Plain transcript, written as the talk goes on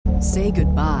Say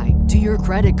goodbye to your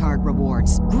credit card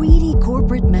rewards. Greedy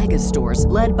corporate mega stores,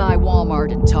 led by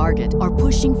Walmart and Target, are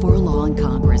pushing for a law in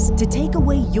Congress to take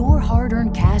away your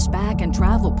hard-earned cash back and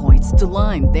travel points to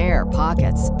line their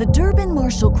pockets. The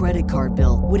Durbin-Marshall credit card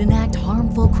bill would enact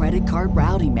harmful credit card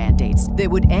routing mandates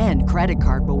that would end credit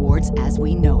card rewards as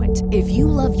we know it. If you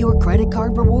love your credit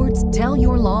card rewards, tell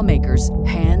your lawmakers,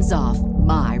 hands off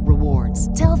my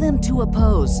rewards. Tell them to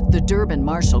oppose the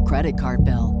Durbin-Marshall credit card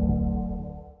bill.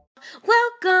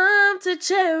 Welcome to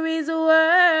Cherry's World.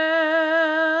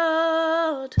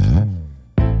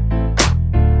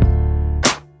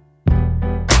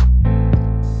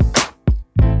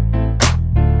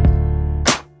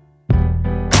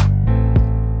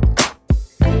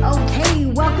 Okay,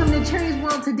 welcome to Cherry's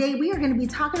World. Today we are going to be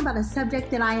talking about a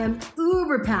subject that I am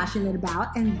uber passionate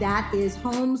about, and that is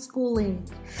homeschooling.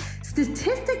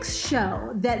 Statistics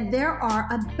show that there are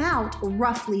about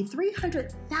roughly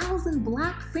 300,000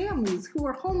 Black families who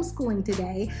are homeschooling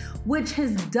today, which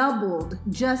has doubled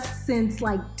just since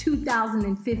like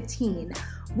 2015.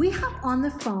 We have on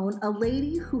the phone a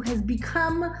lady who has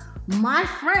become my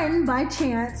friend by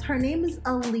chance. Her name is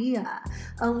Aaliyah.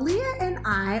 Aaliyah and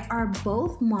I are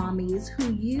both mommies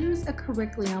who use a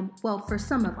curriculum, well, for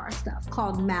some of our stuff,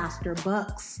 called Master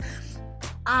Books.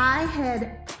 I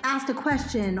had asked a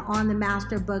question on the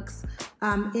Master Books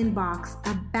inbox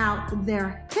about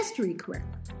their history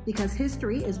curriculum, because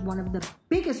history is one of the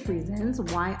biggest reasons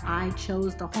why I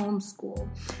chose to homeschool.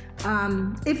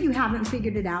 If you haven't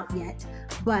figured it out yet,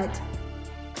 but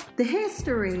the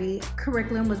history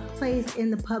curriculum was placed in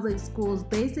the public schools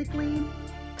basically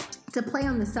to play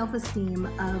on the self-esteem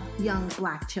of young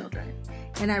Black children.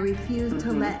 And I refuse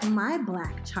to let my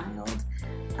Black child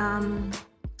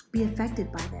be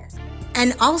affected by this.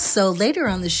 And also later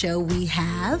on the show, we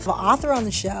have an author on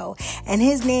the show, and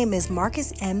his name is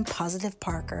Marcus M. Positive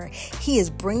Parker. He is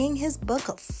bringing his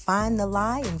book, Find the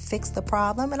Lie and Fix the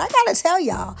Problem. And I gotta tell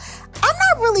y'all, I'm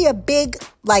not really a big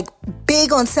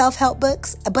on self-help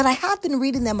books, but I have been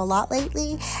reading them a lot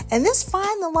lately. And this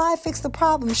Find the Lie, Fix the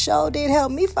Problem show did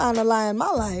help me find a lie in my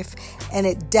life. And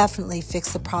it definitely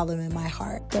fixed the problem in my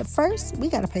heart. But first, we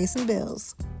gotta pay some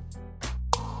bills.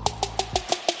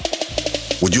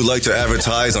 Would you like to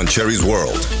advertise on Cherry's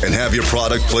World and have your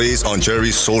product placed on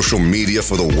Cherry's social media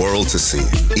for the world to see?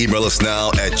 Email us now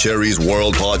at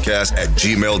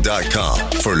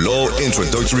cherrysworldpodcast@gmail.com for low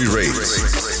introductory rates.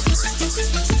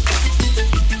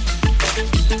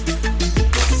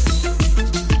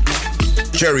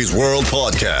 Cherry's World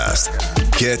Podcast.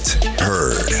 Get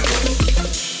heard.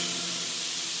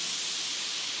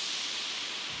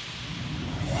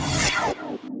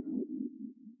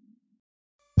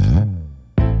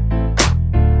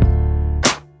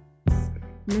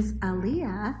 Miss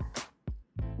Aaliyah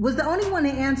was the only one to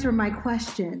answer my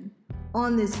question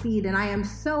on this feed, and I am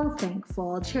so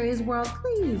thankful. Cherry's World,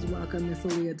 please welcome Miss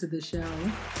Aaliyah to the show.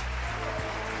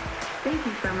 Thank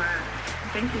you so much.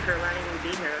 Thank you for letting me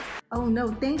be here. Oh, no,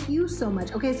 thank you so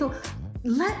much. Okay, so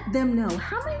let them know.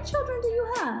 How many children do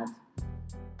you have?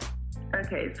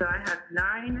 Okay, so I have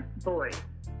 9 boys.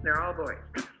 They're all boys.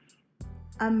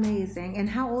 Amazing. And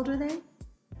how old are they?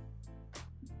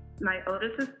 My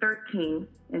oldest is 13,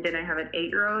 and then I have an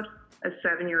 8-year-old, a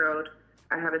 7-year-old.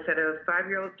 I have a set of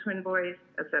 5-year-old twin boys,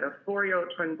 a set of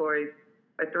 4-year-old twin boys,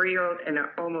 a 3-year-old, and an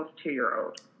almost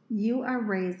 2-year-old. You are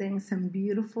raising some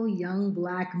beautiful young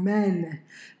Black men.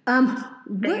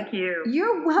 Thank you.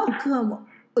 You're welcome.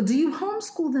 Do you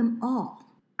homeschool them all?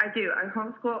 I do. I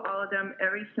homeschool all of them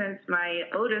ever since my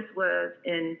oldest was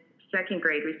in 2nd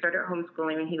grade. We started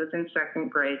homeschooling when he was in 2nd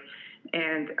grade.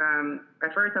 And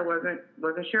at first I wasn't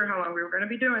sure how long we were going to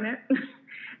be doing it.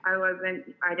 I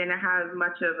didn't have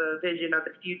much of a vision of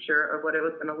the future of what it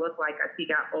was going to look like as he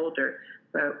got older.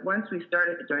 But once we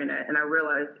started doing it and I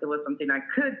realized it was something I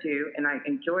could do and I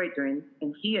enjoyed doing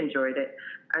and he enjoyed it,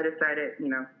 I decided,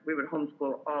 we would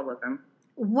homeschool all of them.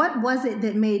 What was it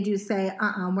that made you say,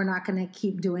 we're not going to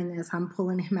keep doing this. I'm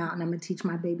pulling him out and I'm going to teach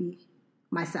my baby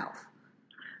myself?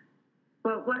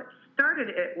 Well, what started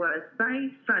it was my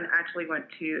son actually went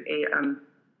to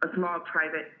a small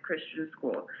private Christian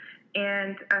school,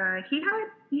 and he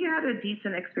had a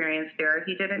decent experience there.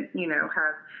 He didn't,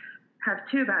 have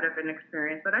too bad of an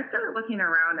experience, but I started looking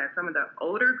around at some of the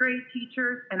older grade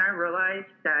teachers, and I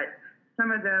realized that some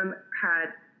of them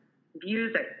had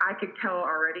views that I could tell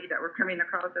already that were coming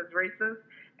across as racist,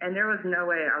 and there was no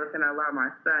way I was going to allow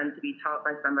my son to be taught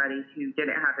by somebody who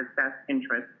didn't have his best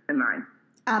interests in mind.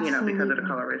 Absolutely. Because of the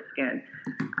color of his skin.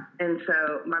 And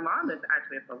so my mom is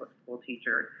actually a public school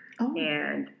teacher. Oh.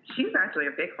 And she's actually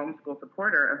a big homeschool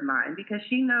supporter of mine because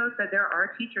she knows that there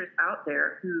are teachers out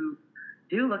there who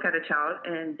do look at a child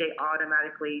and they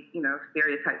automatically,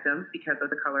 stereotype them because of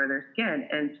the color of their skin.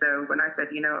 And so when I said,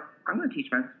 I'm going to teach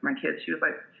my kids, she was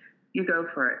like, you go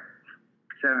for it.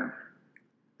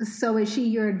 So is she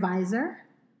your advisor?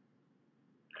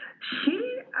 She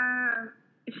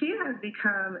has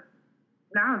become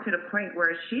now to the point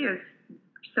where she is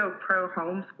so pro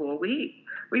homeschool. We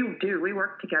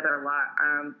work together a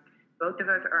lot. Both of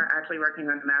us are actually working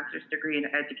on a master's degree in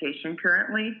education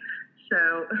currently.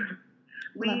 So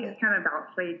we kind of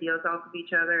bounce ideas off of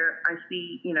each other. I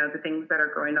see, the things that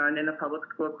are going on in the public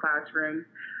school classrooms.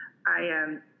 I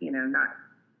am, not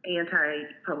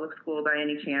anti-public school by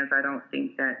any chance. I don't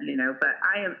think that, but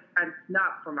I'm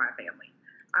not for my family.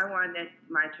 I wanted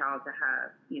my child to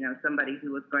have, somebody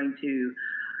who was going to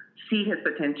see his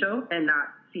potential and not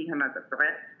see him as a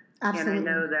threat. Absolutely. And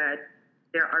I know that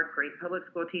there are great public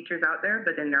school teachers out there,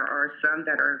 but then there are some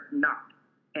that are not.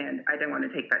 And I didn't want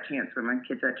to take that chance for my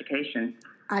kids' education.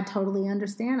 I totally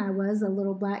understand. I was a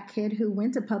little black kid who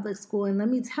went to public school. And let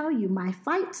me tell you, my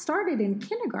fight started in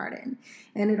kindergarten.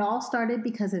 And it all started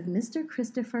because of Mr.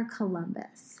 Christopher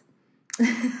Columbus.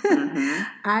 Mm-hmm.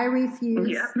 I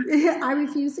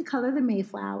refused to color the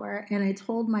Mayflower. And I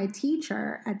told my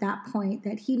teacher at that point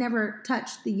that he never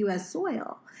touched the U.S.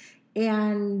 soil.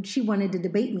 And she wanted to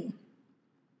debate me.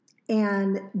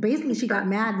 And basically she got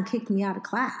mad and kicked me out of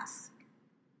class.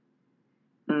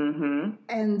 Mm-hmm.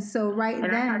 And so then...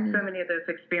 I had so many of those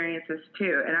experiences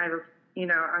too. And I was,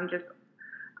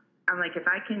 I'm like, if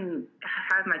I can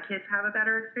have my kids have a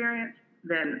better experience,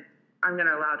 then I'm going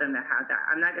to allow them to have that.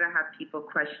 I'm not going to have people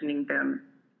questioning them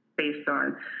based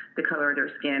on the color of their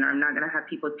skin. Or I'm not going to have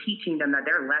people teaching them that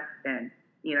they're less than,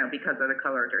 because of the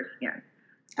color of their skin.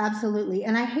 Absolutely.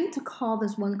 And I hate to call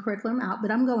this one curriculum out,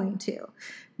 but I'm going to,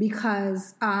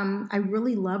 because I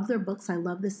really love their books. I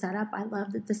love the setup. I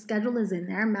love that the schedule is in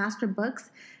there. Master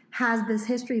Books has this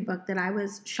history book that I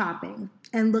was shopping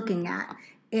and looking at.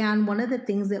 And one of the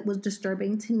things that was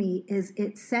disturbing to me is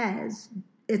it says,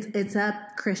 it's a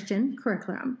Christian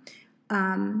curriculum.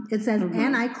 It says, mm-hmm.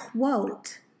 and I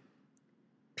quote,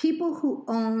 "People who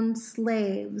owned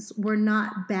slaves were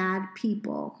not bad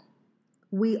people.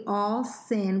 We all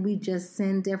sin, we just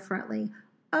sin differently."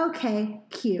 Okay,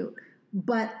 cute.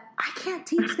 But I can't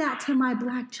teach that to my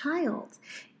black child.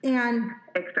 And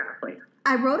exactly.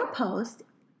 I wrote a post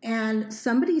and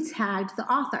somebody tagged the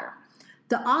author.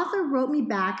 The author wrote me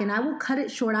back, and I will cut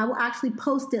it short. I will actually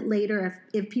post it later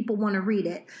if people want to read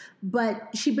it. But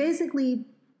she basically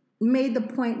made the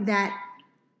point that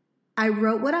I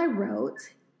wrote what I wrote,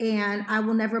 and I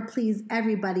will never please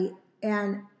everybody.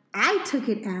 And I took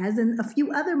it as, and a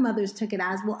few other mothers took it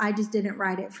as, well, I just didn't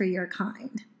write it for your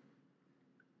kind.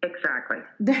 Exactly.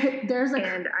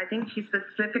 And I think she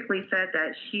specifically said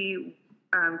that she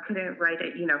couldn't write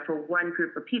it, for one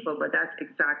group of people, but that's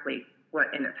exactly what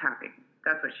ended up happening.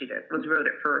 That's what she did, was wrote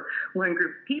it for one group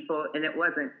of people, and it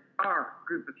wasn't our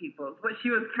group of people. It's what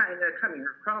she was kind of coming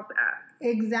across as.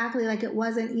 Exactly, like it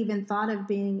wasn't even thought of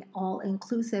being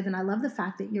all-inclusive, and I love the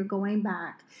fact that you're going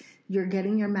back. You're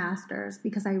getting your master's,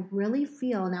 because I really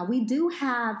feel, now we do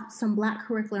have some black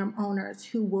curriculum owners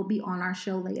who will be on our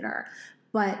show later,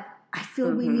 but I feel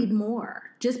mm-hmm. we need more.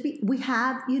 We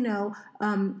have,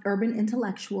 urban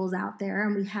intellectuals out there,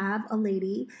 and we have a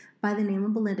lady by the name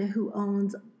of Belinda who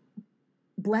owns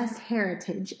Blessed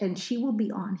Heritage, and she will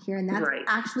be on here, and that's right.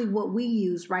 Actually what we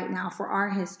use right now for our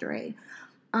history.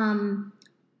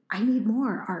 I need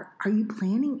more. Are you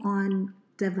planning on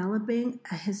developing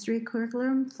a history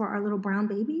curriculum for our little brown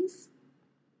babies?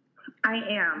 I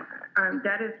am.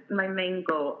 That is my main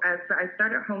goal. As I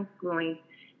started homeschooling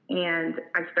and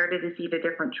I started to see the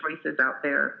different choices out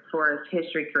there for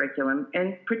history curriculum,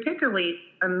 and particularly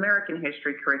American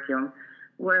history curriculum,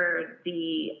 where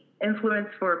the influence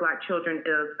for black children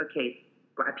is, okay,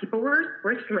 black people were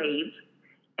slaves,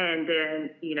 and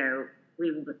then,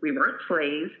 we weren't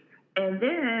slaves, and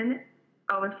then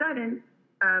all of a sudden,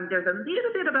 there's a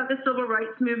little bit about the civil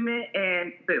rights movement,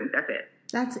 and boom, that's it.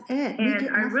 That's it.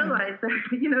 And I realized that,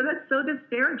 that's so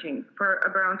disparaging for a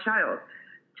brown child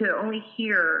to only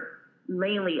hear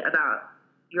mainly about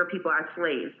your people as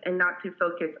slaves and not to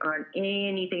focus on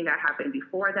anything that happened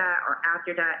before that or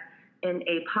after that in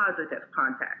a positive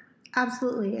context.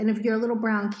 Absolutely. And if you're a little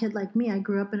brown kid like me, I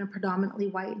grew up in a predominantly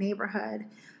white neighborhood.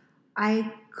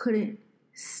 I couldn't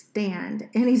stand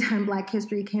anytime Black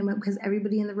history came up because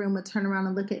everybody in the room would turn around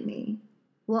and look at me.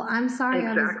 Well, I'm sorry.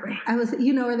 Exactly. I was,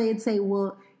 or they'd say,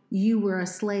 well, you were a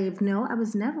slave. No, I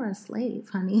was never a slave,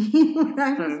 honey. When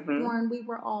I was born, we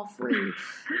were all free.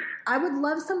 I would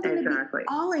love something to be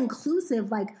all inclusive.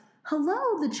 Like,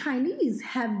 hello, the Chinese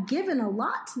have given a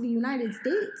lot to the United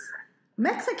States.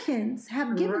 Mexicans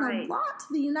have given a lot to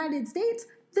the United States.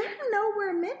 They're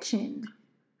nowhere mentioned.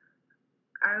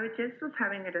 I just was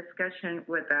having a discussion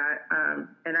with that,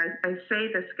 and I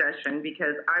say discussion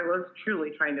because I was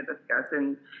truly trying to discuss,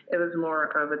 and it was more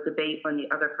of a debate on the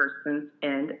other person's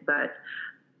end. But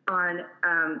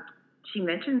she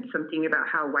mentioned something about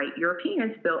how white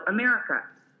Europeans built America,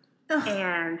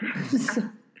 and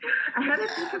I had to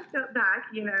take a step back,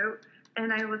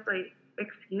 and I was like,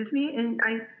 "Excuse me," and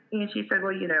she said,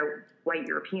 "Well, white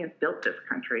Europeans built this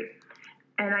country,"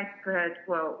 and I said,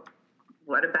 "Well,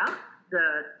 what about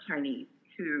the Chinese,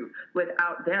 who,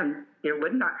 without them, there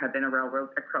would not have been a railroad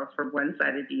across from one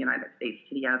side of the United States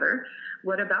to the other?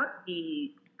 What about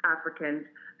the Africans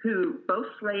who, both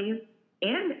slaves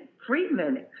and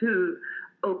freedmen, who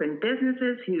opened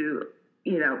businesses, who,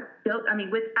 built,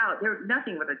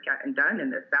 nothing would have gotten done in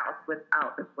the South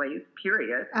without the slaves,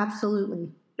 period."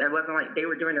 Absolutely. It wasn't like they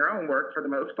were doing their own work for the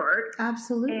most part.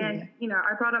 Absolutely. And,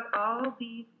 I brought up all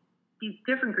these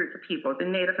different groups of people, the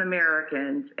Native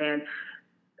Americans, and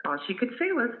all she could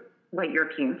say was, white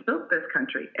Europeans built this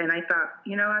country. And I thought,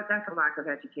 what, that's a lack of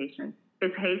education.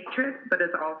 It's hatred, but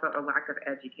it's also a lack of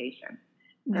education.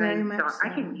 Very and I much thought so. I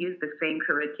can use the same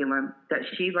curriculum that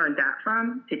she learned that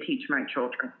from to teach my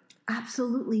children.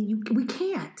 Absolutely. We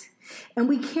can't. And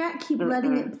we can't keep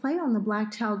letting it play on the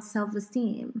Black child's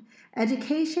self-esteem.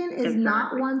 Education is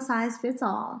not one size fits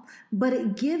all, but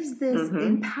it gives this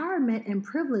empowerment and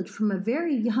privilege from a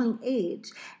very young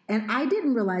age. And I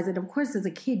didn't realize it. Of course, as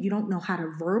a kid, you don't know how to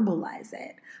verbalize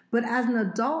it. But as an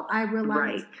adult, I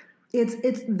realized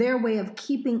it's their way of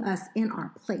keeping us in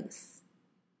our place.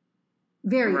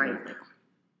 Very early.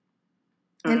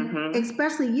 And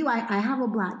especially you, I have a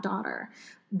Black daughter,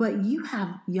 but you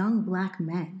have young Black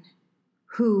men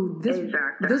who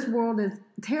this world is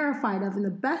terrified of, and the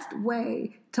best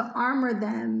way to armor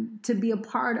them to be a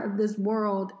part of this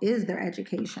world is their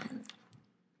education.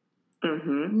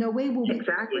 No way will we.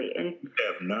 Exactly. And you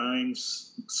have 9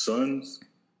 sons?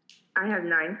 I have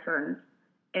 9 sons.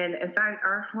 And in fact,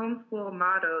 our homeschool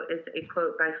motto is a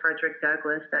quote by Frederick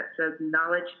Douglass that says,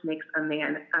 "Knowledge makes a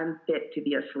man unfit to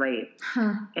be a slave."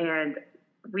 And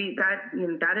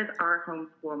that is our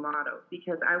homeschool motto,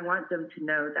 because I want them to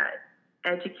know that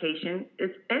education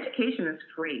is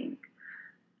free.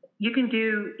 You can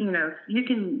do, and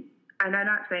I'm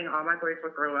not saying all my boys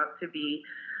will grow up to be,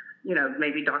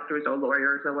 maybe doctors or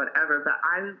lawyers or whatever, but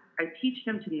I teach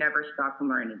them to never stop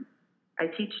learning. I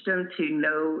teach them to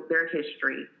know their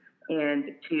history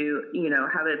and to,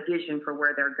 have a vision for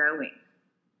where they're going.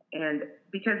 And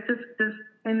because this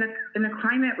in the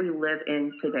climate we live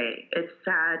in today, it's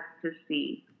sad to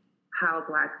see how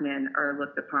Black men are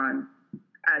looked upon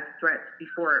as threats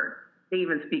before they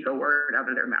even speak a word out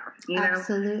of their mouth.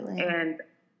 Absolutely. And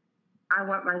I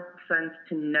want my sons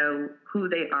to know who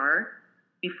they are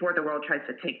before the world tries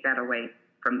to take that away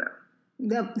from them.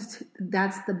 That's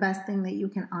the best thing that you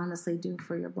can honestly do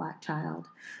for your Black child.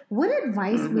 What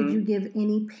advice would you give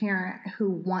any parent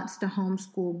who wants to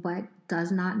homeschool but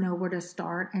does not know where to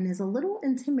start and is a little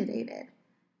intimidated?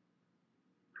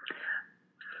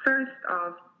 First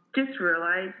off, just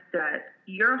realize that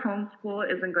your homeschool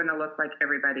isn't going to look like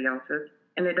everybody else's,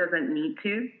 and it doesn't need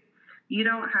to. You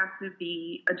don't have to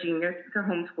be a genius to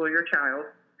homeschool your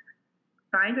child.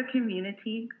 Find a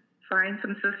community. Find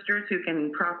some sisters who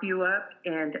can prop you up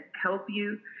and help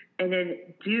you, and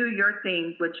then do your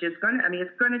thing, which is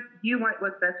you want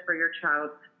what's best for your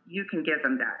child, you can give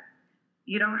them that.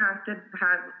 You don't have to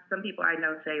have, some people I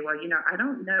know say, well, I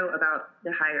don't know about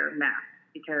the higher math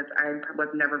because I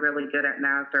was never really good at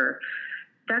math, or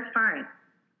that's fine.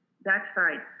 That's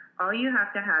fine. All you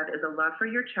have to have is a love for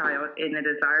your child and a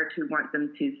desire to want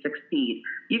them to succeed.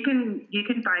 You can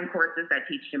find courses that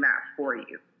teach you math for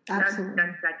you. Absolutely.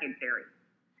 That's secondary.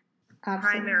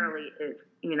 Absolutely. Primarily is,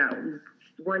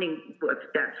 learning what's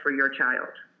best for your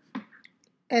child.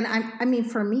 And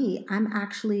for me, I'm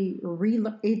actually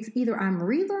it's either I'm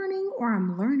relearning or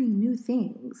I'm learning new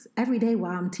things every day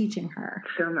while I'm teaching her.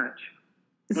 So much.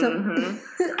 So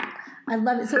I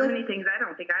love it. So many things I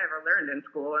don't think I ever learned in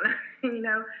school, and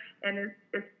and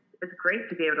it's great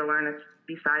to be able to learn it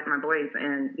beside my boys,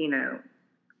 and they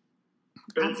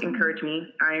Absolutely. encourage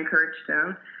me. I encourage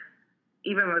them.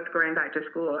 Even with going back to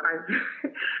school, I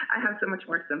have so much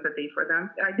more sympathy for them.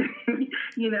 They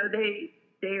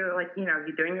are like, you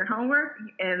doing your homework?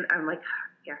 And I'm like,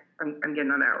 yeah, I'm getting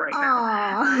on that right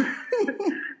now.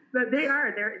 But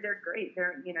they're great.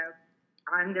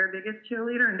 I'm their biggest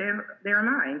cheerleader, and they're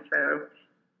mine. So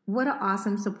what an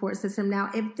awesome support system. Now,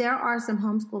 if there are some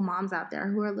homeschool moms out there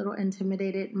who are a little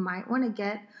intimidated, might want to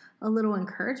get a little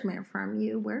encouragement from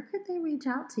you, where could they reach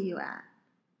out to you at?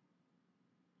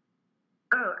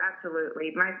 Oh,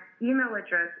 absolutely. My email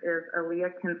address is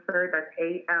Aleah Kinsler. That's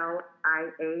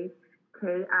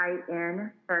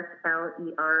ALIAKINSLER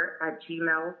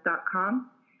 @gmail.com.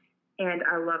 And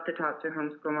I love to talk to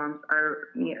homeschool moms.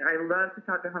 I love to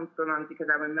talk to homeschool moms because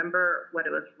I remember what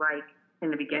it was like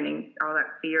in the beginning, all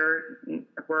that fear,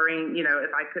 worrying,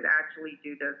 if I could actually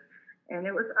do this. And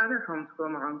it was other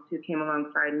homeschool moms who came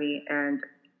alongside me and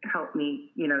helped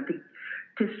me,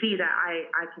 to see that I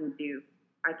can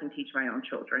teach my own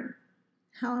children.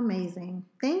 How amazing.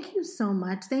 Thank you so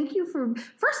much. Thank you for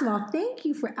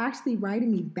actually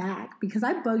writing me back because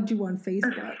I bugged you on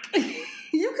Facebook.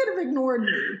 You could have ignored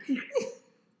me.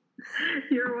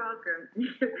 You're welcome.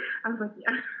 I was like,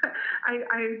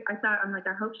 I thought,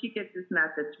 I hope she gets this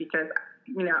message because,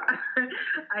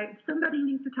 somebody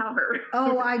needs to tell her.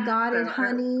 Oh, I got it,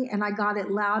 honey. And I got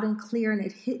it loud and clear and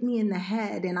it hit me in the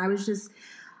head. And I was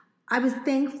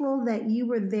thankful that you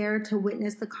were there to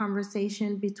witness the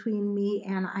conversation between me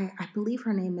and I believe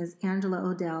her name is Angela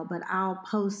Odell, but I'll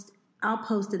post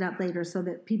it up later so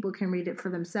that people can read it for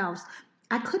themselves.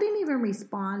 I couldn't even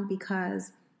respond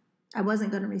because I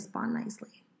wasn't going to respond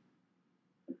nicely.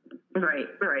 Right.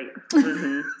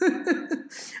 Mm-hmm.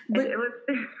 But it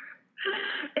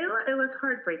was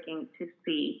heartbreaking to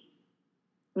see,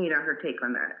 her take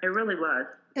on that. It really was.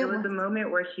 It was a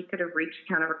moment where she could have reached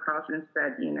kind of across and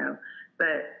said,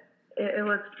 but it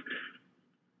was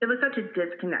such a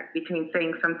disconnect between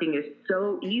saying something is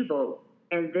so evil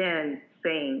and then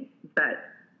saying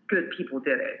that good people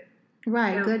did it.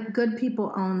 Right. Good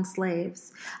people own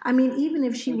slaves. I mean, even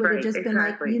if she would have just been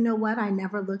like, you know what, I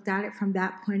never looked at it from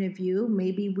that point of view.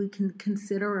 Maybe we can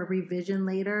consider a revision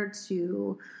later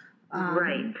to,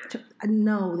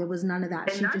 no, there was none of that.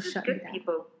 And she not just shut me down.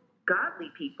 People, godly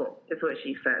people is what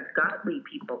she said. Godly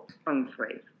people own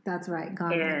slaves. That's right.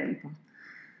 Godly people.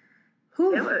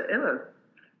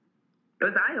 It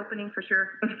was eye-opening for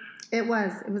sure. It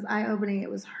was eye-opening.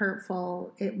 It was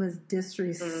hurtful. It was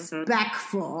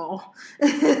disrespectful.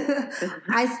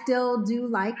 Mm-hmm. I still do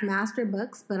like master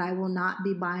books, but I will not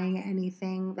be buying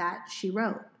anything that she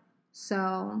wrote.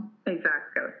 So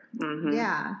exactly. Mm-hmm.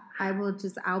 Yeah,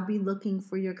 I'll be looking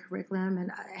for your curriculum.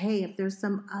 And hey, if there's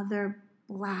some other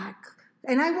Black,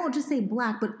 and I won't just say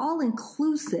Black, but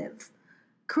all-inclusive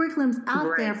curriculums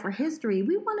out there for history,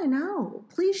 we want to know.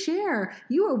 Please share.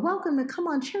 You are welcome to come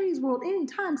on Cherry's World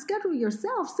anytime. Schedule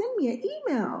yourself. Send me an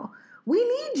email. We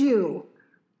need you.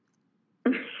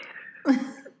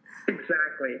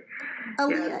 Exactly.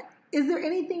 Aleah, yes. Is there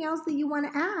anything else that you want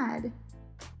to add?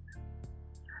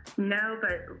 No,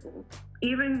 but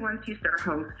even once you start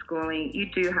homeschooling, you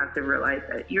do have to realize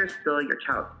that you're still your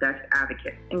child's best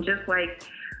advocate. And just like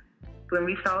when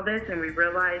we saw this and we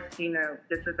realized,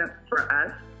 this isn't for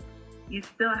us, you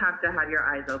still have to have your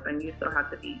eyes open. You still have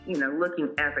to be, looking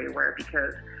everywhere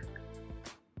because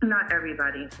not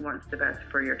everybody wants the best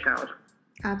for your child.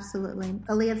 Absolutely.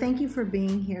 Aleah, thank you for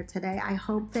being here today. I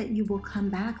hope that you will come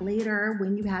back later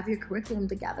when you have your curriculum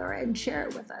together and share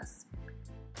it with us.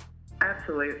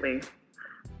 Absolutely.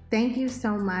 Thank you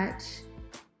so much.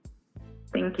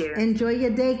 Thank you. Enjoy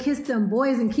your day. Kiss them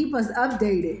boys and keep us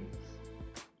updated.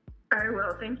 I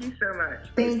will. Thank you so much.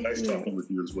 Nice talking with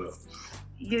you as well.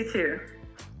 You too.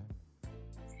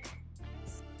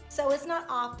 So it's not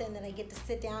often that I get to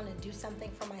sit down and do something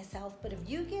for myself, but if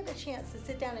you get a chance to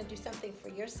sit down and do something for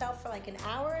yourself for like an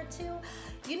hour or two,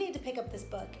 you need to pick up this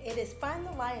book. It is Find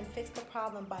the Lie and Fix the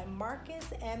Problem by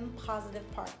Marcus M. Positive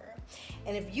Parker.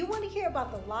 And if you want to hear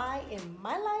about the lie in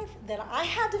my life that I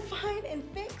had to find and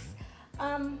fix,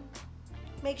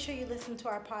 make sure you listen to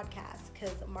our podcast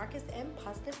because Marcus M.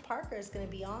 Positive Parker is going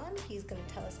to be on. He's going to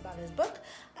tell us about his book.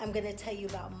 I'm going to tell you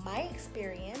about my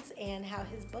experience and how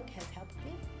his book has helped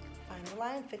me find the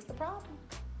lie and fix the problem.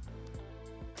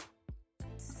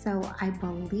 So I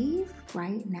believe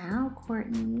right now,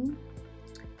 Courtney,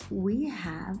 we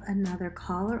have another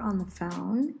caller on the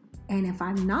phone. And if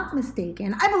I'm not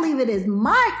mistaken, I believe it is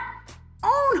my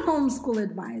own homeschool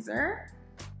advisor,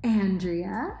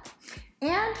 Andrea.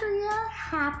 Andrea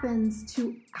happens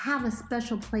to have a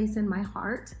special place in my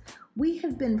heart. We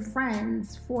have been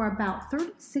friends for about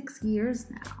 36 years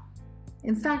now.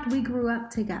 In fact, we grew up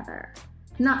together,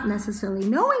 not necessarily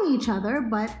knowing each other,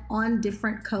 but on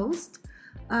different coasts.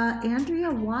 Andrea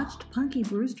watched Punky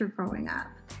Brewster growing up.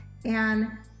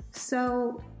 And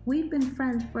so we've been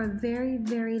friends for a very,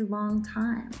 very long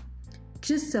time.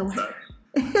 Just so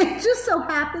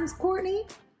happens, Courtney,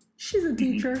 she's a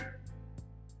teacher.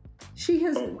 She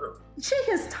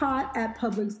has taught at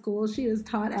public school. She has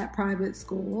taught at private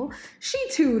school. She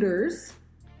tutors.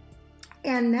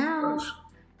 And now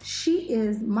She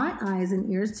is my eyes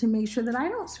and ears to make sure that I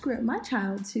don't screw up my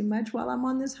child too much while I'm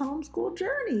on this homeschool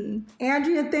journey.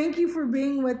 Andrea, thank you for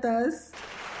being with us.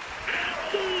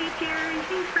 Hey, Jerry,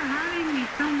 thanks for having me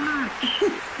so much.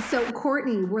 So,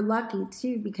 Courtney, we're lucky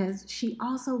too because she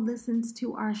also listens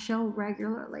to our show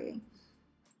regularly.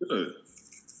 Good.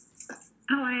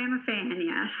 Oh, I am a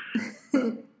fan,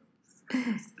 yes.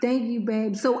 Thank you,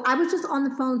 babe. So I was just on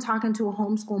the phone talking to a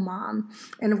homeschool mom,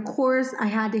 and of course I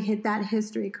had to hit that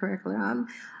history curriculum.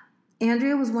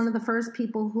 Andrea was one of the first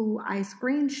people who I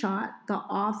screenshot the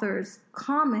author's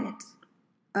comment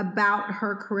about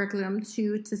her curriculum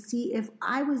to see if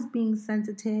I was being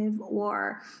sensitive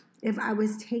or if I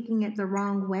was taking it the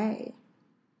wrong way.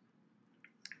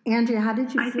 Andrea, how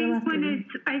did you feel after?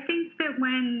 I think that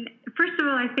first of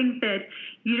all, I think that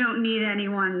you don't need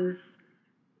anyone's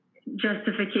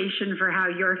justification for how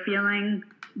you're feeling.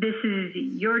 This is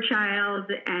your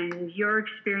child and your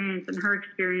experience and her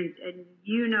experience, and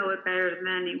you know it better than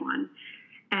anyone.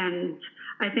 And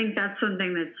I think that's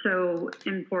something that's so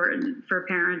important for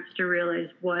parents to realize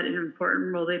what an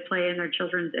important role they play in their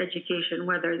children's education,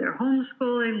 whether they're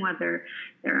homeschooling, whether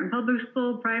they're in public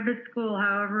school, private school,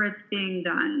 however it's being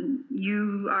done.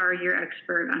 You are the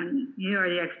expert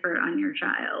on your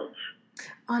child.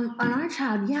 On our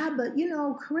child, yeah, but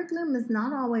curriculum is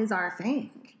not always our thing.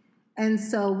 And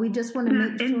so we just want to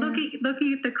make sure. And looking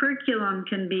at the curriculum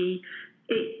can be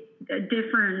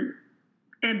different.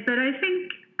 But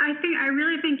I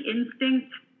really think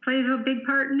instinct plays a big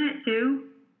part in it too.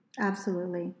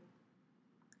 Absolutely.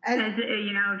 As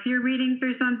if you're reading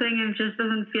through something and it just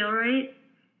doesn't feel right,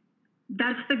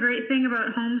 that's the great thing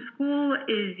about homeschool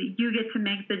is you get to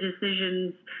make the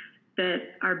decisions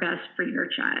that are best for your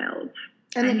child.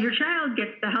 And your child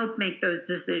gets to help make those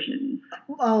decisions.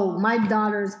 Oh, my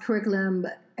daughter's curriculum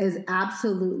is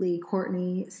absolutely,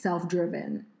 Courtney,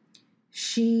 self-driven.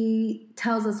 She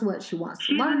tells us what she wants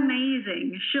to learn. She's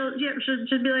amazing. She'll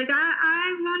be like,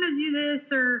 I want to do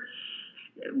this, or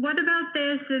what about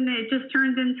this? And it just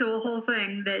turns into a whole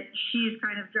thing that she's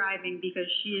kind of driving because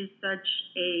she is such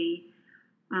a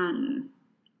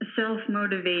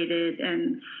self-motivated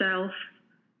and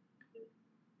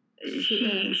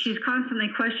she's constantly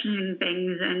questioning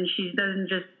things, and she doesn't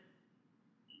just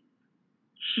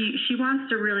she wants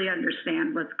to really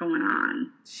understand what's going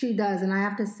on. She does. And I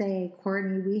have to say,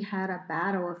 Courtney, we had a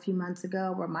battle a few months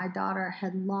ago where my daughter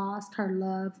had lost her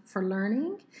love for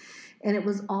learning, and it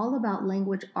was all about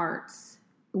language arts.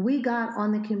 We got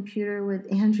on the computer with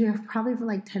Andrea probably for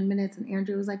like 10 minutes, and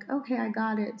Andrea was like, okay, I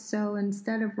got it. So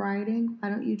instead of writing, why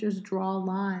don't you just draw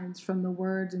lines from the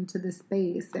words into the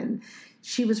space? And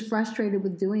she was frustrated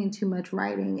with doing too much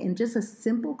writing, and just a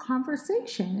simple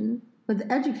conversation with the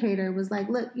educator was like,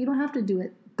 look, you don't have to do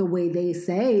it the way they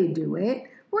say do it.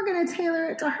 We're going to tailor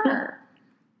it to her.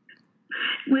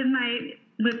 With my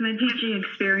teaching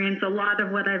experience, a lot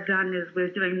of what I've done is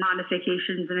with doing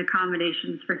modifications and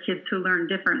accommodations for kids who learn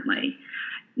differently.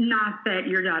 Not that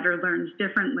your daughter learns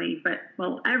differently, but,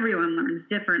 well, everyone learns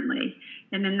differently.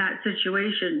 And in that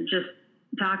situation, just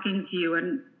talking to you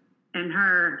and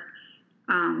her,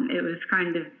 it was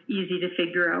kind of easy to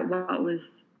figure out what was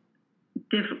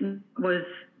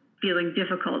feeling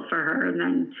difficult for her. And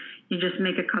then you just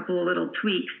make a couple of little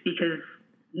tweaks because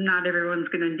not everyone's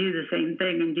going to do the same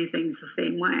thing and do things the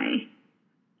same way.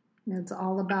 It's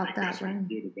all about that, right?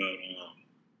 Good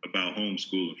about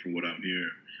homeschooling from what I'm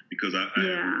hearing, because I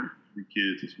have 3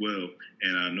 kids as well,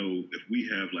 and I know if we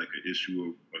have like an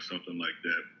issue or something like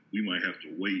that, we might have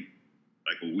to wait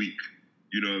like a week.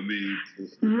 You know what I mean?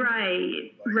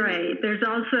 Right. There's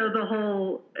also the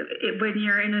whole, when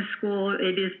you're in a school,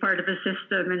 it is part of a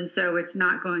system, and so it's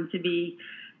not going to be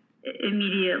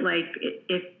immediate, like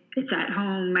if it's at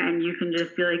home and you can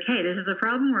just be like, hey, this is a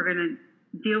problem, we're going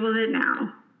to deal with it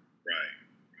now. Right.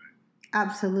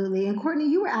 Absolutely. And Courtney,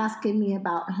 you were asking me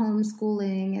about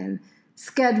homeschooling and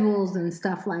schedules and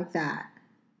stuff like that.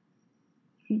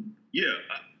 Yeah.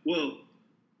 Well,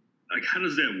 like, how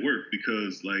does that work?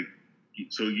 Because, like,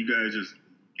 so you guys just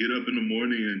get up in the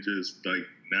morning and just, like,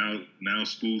 now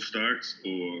school starts?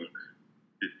 Or,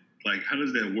 like, how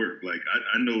does that work? Like,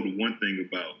 I know the one thing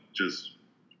about just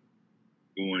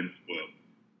going, well,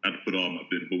 not to put all my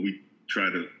business, but we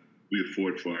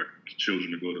afford for our children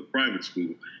to go to private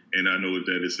school. And I know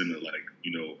that it's in the, like,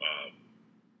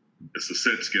 it's a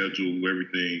set schedule,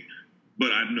 everything.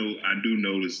 But I do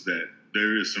notice that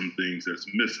there is some things that's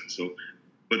missing. So,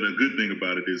 but the good thing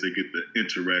about it is they get to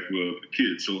interact with the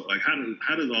kids. So, like, how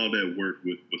does all that work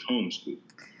with homeschool?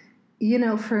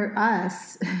 For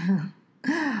us,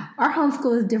 Our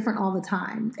homeschool is different all the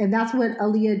time. And that's what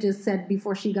Aaliyah just said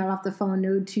before she got off the phone.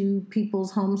 No two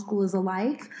people's homeschool is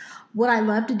alike. What I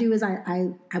love to do is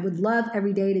I would love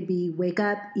every day to be wake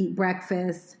up, eat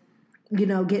breakfast,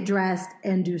 get dressed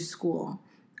and do school.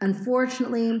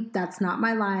 Unfortunately, that's not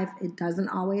my life. It doesn't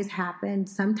always happen.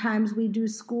 Sometimes we do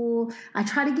school. I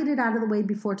try to get it out of the way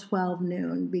before 12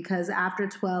 noon because after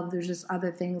 12, there's just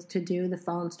other things to do. The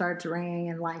phone starts ringing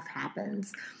and life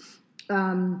happens.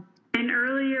 And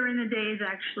earlier in the day is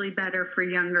actually better for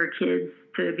younger kids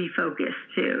to be focused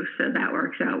too. So that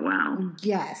works out well.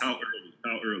 Yes. How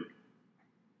early?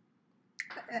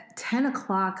 10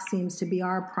 o'clock seems to be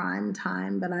our prime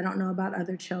time, but I don't know about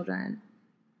other children.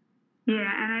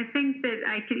 Yeah, and I think that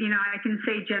I can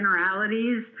say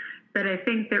generalities, but I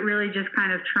think that really just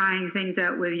kind of trying things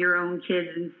out with your own kids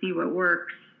and see what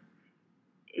works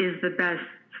is the best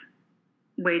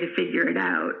way to figure it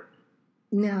out.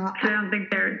 No, I don't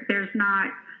think there's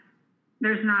not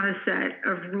a set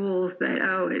of rules that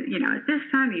at this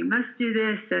time you must do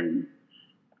this, and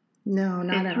no,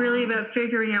 not at all. It's really about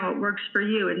figuring out what works for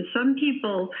you. And some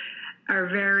people are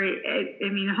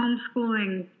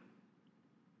homeschooling.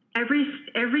 Every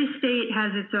state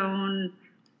has its own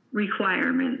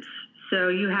requirements. So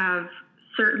you have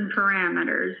certain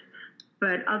parameters,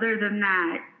 but other than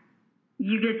that,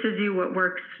 you get to do what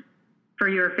works for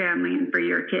your family and for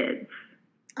your kids.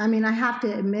 I mean, I have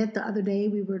to admit, the other day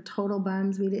we were total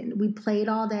bums. We played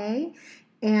all day,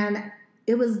 and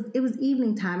it was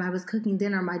evening time. I was cooking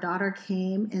dinner. My daughter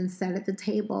came and sat at the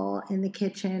table in the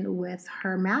kitchen with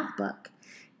her math book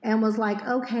and was like,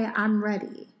 okay, I'm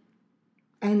ready.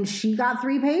 And she got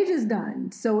 3 pages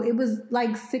done. So it was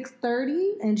like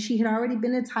 6:30 and she had already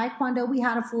been at Taekwondo. We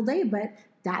had a full day, but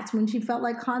that's when she felt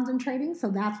like concentrating. So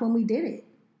that's when we did it.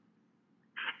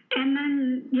 And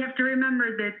then you have to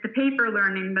remember that the paper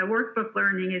learning, the workbook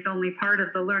learning is only part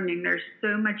of the learning. There's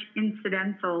so much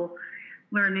incidental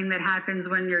learning that happens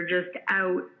when you're just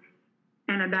out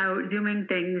and about doing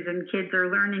things and kids are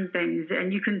learning things,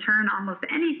 and you can turn almost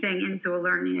anything into a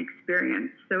learning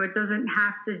experience. So it doesn't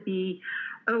have to be,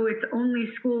 it's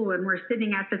only school and we're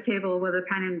sitting at the table with a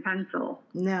pen and pencil.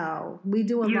 No, we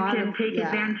do a lot of... You can take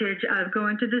advantage of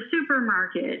going to the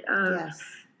supermarket, of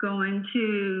going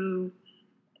to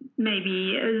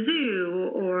maybe a zoo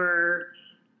or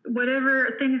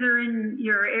whatever things are in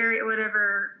your area,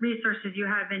 whatever resources you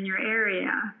have in your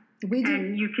area.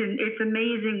 And it's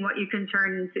amazing what you can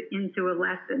turn into a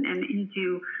lesson and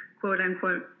into quote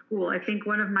unquote school. I think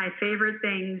one of my favorite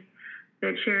things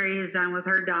that Sherry has done with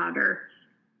her daughter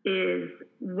is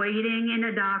waiting in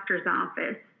a doctor's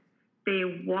office.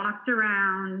 They walked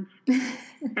around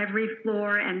every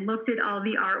floor and looked at all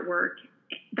the artwork.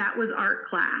 That was art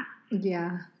class.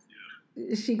 Yeah.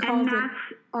 She calls it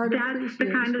art appreciation. That's the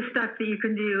kind of stuff that you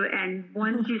can do. And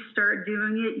once you start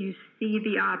doing it, you see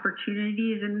the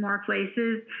opportunities in more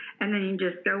places, and then you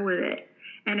just go with it.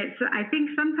 And I think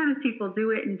sometimes people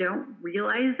do it and don't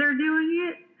realize they're doing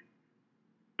it.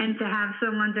 And to have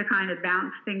someone to kind of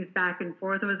bounce things back and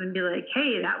forth with and be like,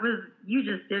 hey, that was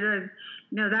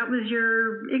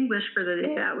your English for the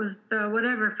day. That was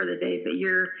whatever for the day. But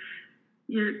your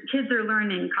kids are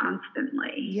learning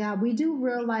constantly. Yeah, we do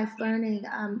real life learning.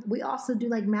 We also do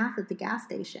like math at the gas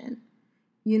station.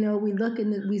 We look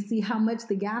and we see how much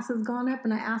the gas has gone up.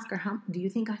 And I ask her, do you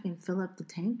think I can fill up the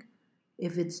tank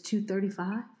if it's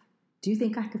 $2.35? Do you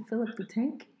think I can fill up the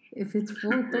tank if it's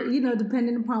 $4.30?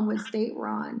 Depending upon what state we're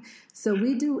on. So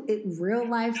we do real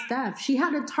life stuff. She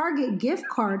had a Target gift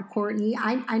card, Courtney.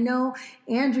 I know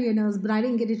Andrea knows, but I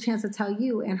didn't get a chance to tell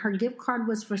you. And her gift card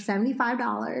was for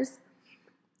 $75.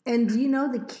 And do you know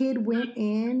the kid went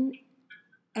in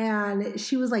and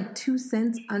she was like 2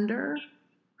 cents under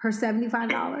her $75?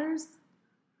 That's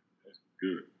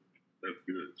good. That's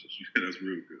good. That's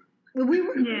real good.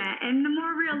 Yeah, and the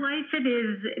more real life it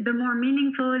is, the more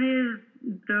meaningful it is,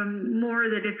 the more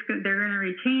that they're going to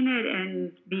retain it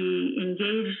and be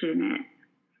engaged in it.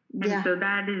 And so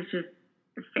that is just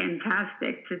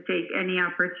fantastic to take any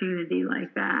opportunity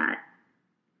like that.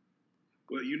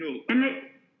 Well, and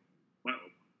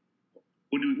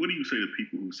what do you say to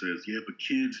people who says, yeah, but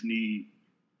kids need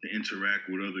to interact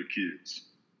with other kids?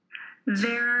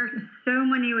 There are so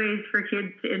many ways for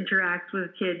kids to interact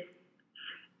with kids.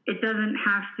 It doesn't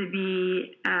have to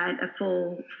be at a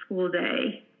full school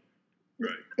day.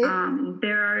 Right.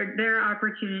 There are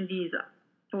opportunities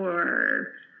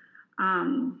for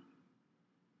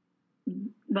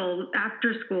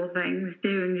after school things,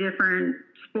 doing different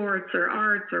sports or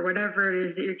arts or whatever it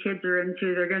is that your kids are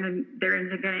into. They're gonna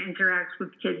interact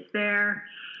with kids there,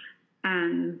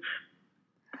 and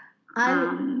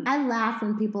I laugh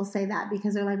when people say that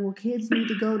because they're like, well, kids need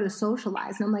to go to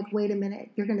socialize. And I'm like, wait a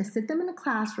minute. You're going to sit them in a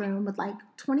classroom with like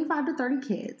 25 to 30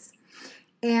 kids.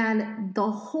 And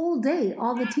the whole day,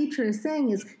 all the teacher is saying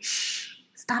is, shh,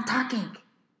 stop talking.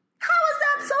 How is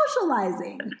that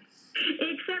socializing?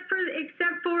 Except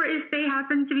for if they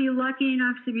happen to be lucky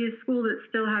enough to be a school that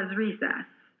still has recess.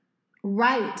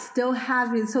 Right, still has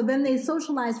recess. So then they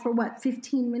socialize for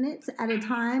 15 minutes at a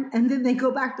time, and then they go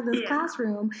back to this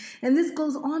classroom, and this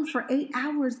goes on for 8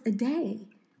 hours a day.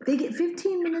 They get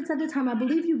 15 minutes at a time. I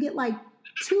believe you get like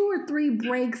 2 or 3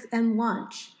 breaks and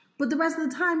lunch, but the rest of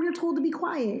the time you're told to be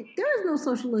quiet. There is no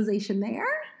socialization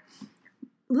there.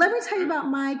 Let me tell you about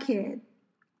my kid.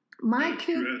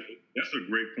 That's a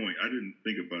great point. I didn't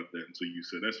think about that until you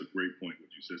said. That's a great point,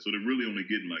 what you said. So they're really only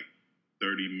getting like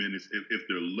 30 minutes if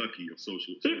they're lucky of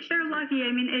social. If they're lucky,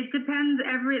 I mean, it depends.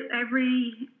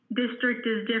 Every district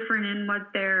is different in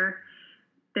what their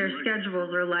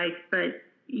schedules are like. But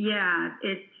yeah,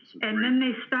 then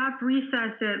they stop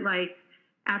recess at like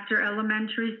after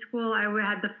elementary school. I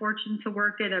had the fortune to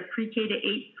work at a pre-K to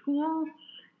 8 school,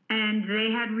 and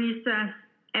they had recess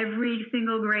every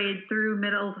single grade through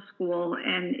middle school,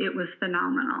 and it was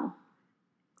phenomenal.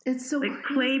 It's so like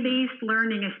play-based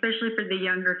learning, especially for the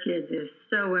younger kids, is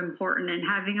so important, and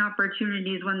having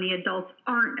opportunities when the adults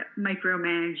aren't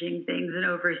micromanaging things and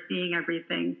overseeing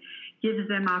everything gives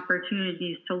them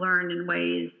opportunities to learn in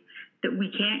ways that we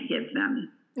can't give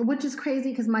them. Which is crazy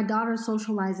because my daughter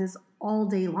socializes all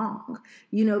day long,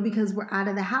 because we're out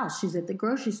of the house. She's at the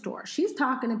grocery store. She's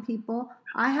talking to people.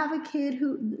 I have a kid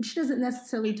who, she doesn't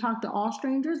necessarily talk to all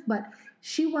strangers, but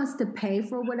she wants to pay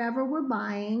for whatever we're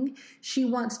buying. She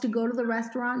wants to go to the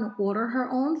restaurant and order her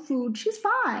own food. She's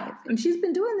 5, and she's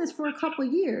been doing this for a couple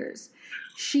years.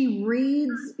 She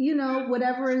reads,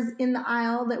 whatever is in the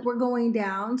aisle that we're going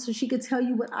down, so she could tell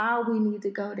you what aisle we need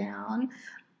to go down.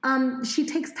 She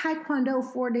takes Taekwondo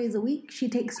 4 days a week. She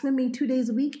takes swimming 2 days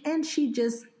a week, and she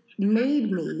just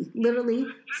made me literally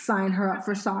sign her up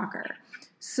for soccer.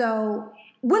 So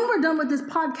when we're done with this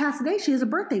podcast today, she has a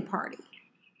birthday party.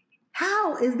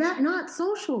 How is that not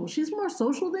social? She's more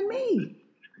social than me.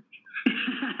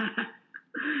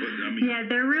 Yeah,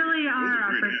 there really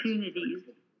are opportunities.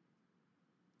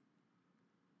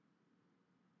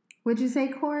 What'd you say,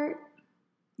 Court?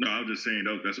 No, I was just saying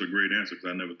that's a great answer because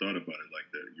I never thought about it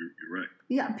like that. You're right.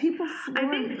 Yeah, people. I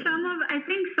think some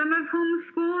of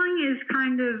homeschooling is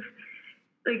kind of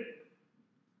like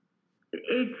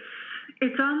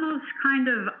it's almost kind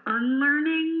of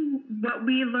unlearning what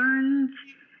we learned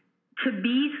to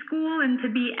be school and to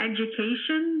be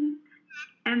education,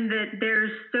 and that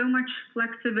there's so much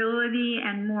flexibility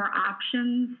and more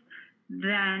options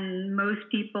than most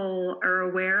people are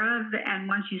aware of. And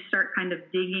once you start kind of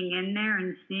digging in there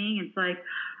and seeing, it's like,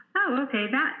 oh, okay,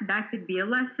 that could be a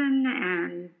lesson,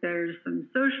 and there's some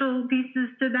social pieces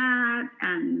to that,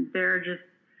 and there are just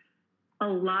a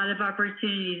lot of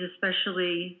opportunities,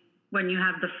 especially when you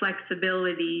have the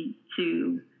flexibility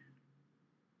to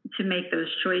make those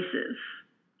choices.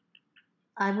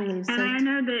 I believe so. And I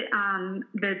know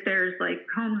that there's like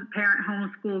parent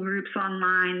homeschool groups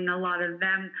online, and a lot of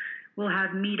them will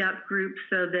have meetup groups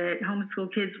so that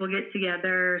homeschool kids will get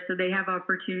together, so they have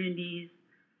opportunities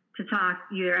to talk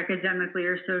either academically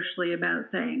or socially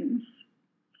about things.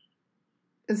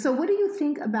 And so what do you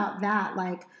think about that?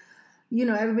 Like,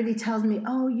 everybody tells me,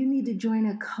 oh, you need to join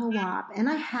a co-op. And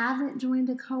I haven't joined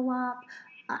a co-op.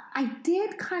 I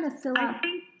did kind of fill out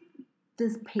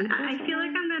this paper. I feel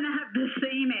like I'm going to have the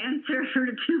same answer for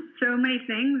so many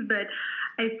things, but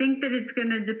I think that it's going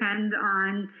to depend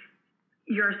on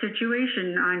your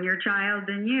situation, on your child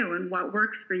and you, and what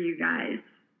works for you guys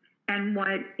and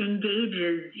what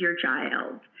engages your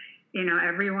child.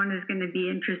 Everyone is going to be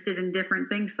interested in different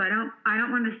things. So I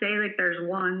don't want to say like there's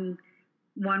one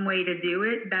way to do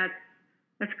it.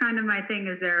 That's kind of my thing,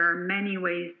 is there are many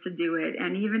ways to do it.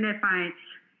 And even if I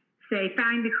say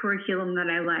find the curriculum that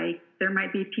I like, there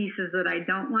might be pieces that I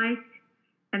don't like,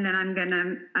 and then I'm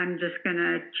just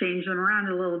gonna change them around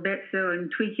a little bit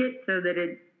and tweak it so that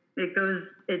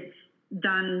it's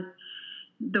done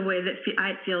the way that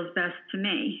it feels best to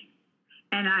me.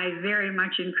 And I very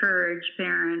much encourage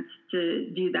parents to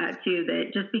do that too,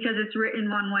 that just because it's written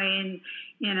one way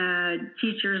in a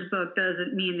teacher's book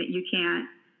doesn't mean that you can't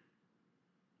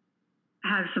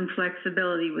have some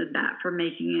flexibility with that for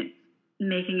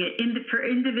for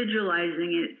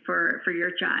individualizing it for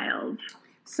your child.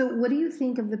 So what do you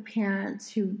think of the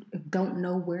parents who don't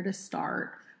know where to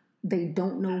start? They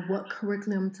don't know what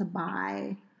curriculum to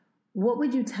buy. What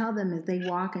would you tell them if they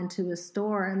walk into a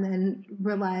store and then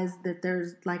realize that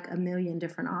there's like a million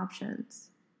different options?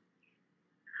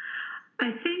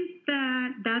 I think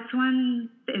that's when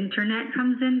the internet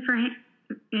comes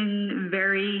in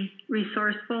very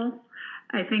resourceful.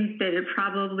 I think that it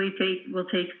probably will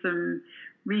take some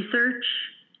research,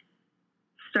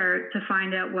 start to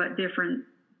find out what different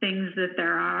things that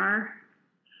there are.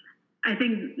 I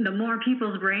think the more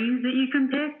people's brains that you can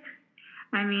pick,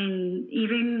 I mean,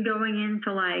 even going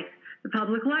into like the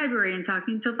public library and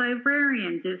talking to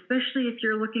librarians, especially if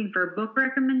you're looking for book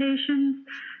recommendations,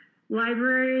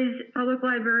 public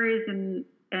libraries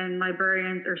and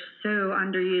librarians are so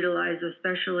underutilized,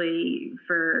 especially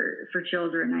for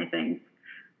children, I think.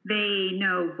 They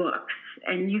know books,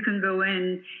 and you can go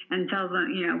in and tell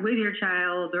them, with your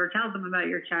child, or tell them about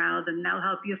your child, and they'll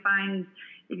help you find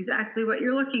exactly what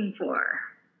you're looking for.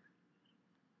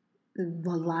 The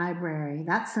library,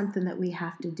 that's something that we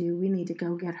have to do. We need to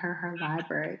go get her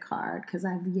library card, because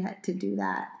I've yet to do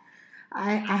that.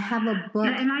 I have a book.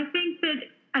 And I think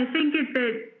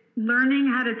that learning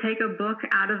how to take a book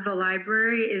out of the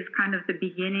library is kind of the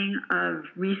beginning of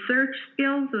research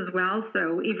skills as well.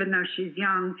 So even though she's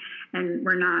young and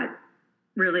we're not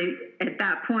really at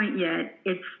that point yet,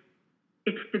 it's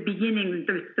the beginning,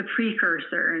 the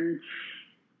precursor,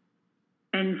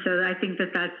 and so I think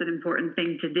that that's an important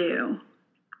thing to do.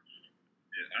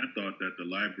 Yeah, I thought that the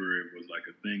library was like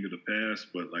a thing of the past,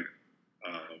 but like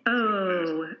oh,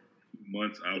 the past 2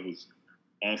 months I was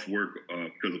off work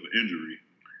because of an injury.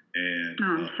 And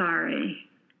I'm sorry.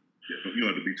 Yeah, but you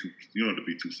don't have to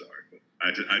be too sorry. But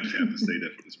I just have to say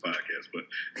that for this podcast. But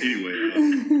anyway,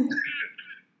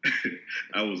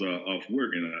 I was off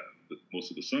work and most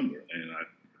of the summer, and I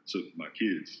took my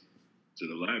kids to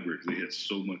the library because they had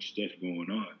so much stuff going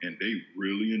on, and they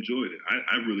really enjoyed it.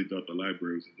 I really thought the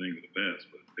library was a thing of the past,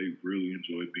 but they really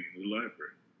enjoyed being in the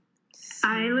library.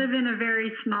 I live in a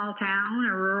very small town,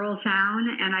 a rural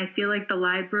town, and I feel like the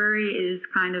library is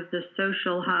kind of the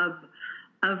social hub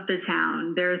of the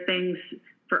town. There are things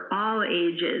for all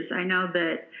ages. I know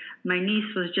that my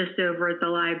niece was just over at the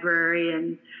library,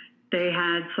 and they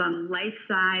had some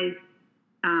life-size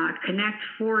Connect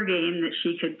 4 game that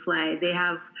she could play. They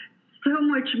have so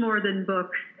much more than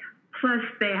books. Plus,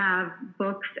 they have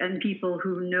books and people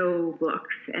who know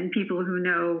books and people who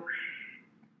know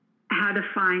how to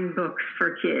find books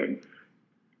for kids.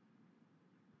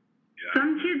 Yeah.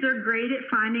 Some kids are great at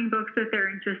finding books that they're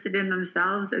interested in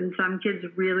themselves, and some kids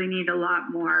really need a lot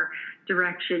more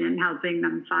direction in helping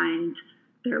them find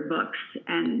their books.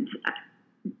 And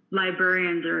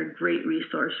librarians are a great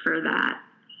resource for that.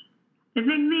 I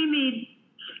think maybe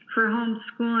for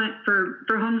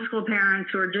homeschool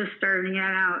parents who are just starting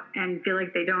out and feel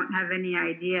like they don't have any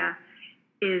idea,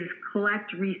 is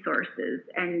collect resources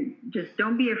and just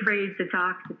don't be afraid to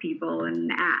talk to people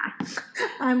and ask.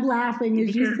 I'm laughing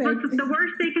as you say. The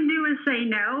worst they can do is say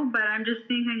no, but I'm just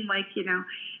thinking, like,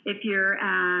 if you're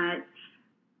at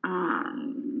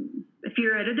a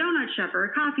donut shop or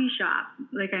a coffee shop,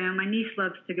 like I know my niece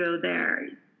loves to go there,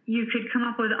 you could come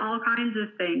up with all kinds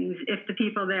of things if the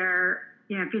people there,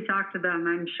 if you talk to them,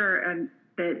 I'm sure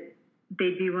that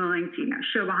they'd be willing to,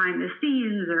 show behind the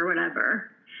scenes or whatever.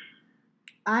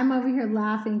 I'm over here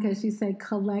laughing because you said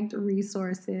collect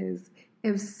resources.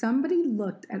 If somebody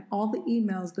looked at all the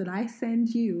emails that I send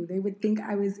you, they would think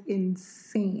I was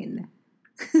insane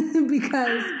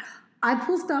because I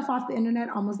pull stuff off the internet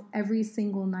almost every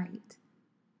single night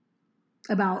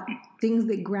about things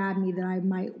that grab me that I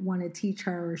might want to teach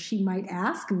her or she might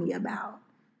ask me about.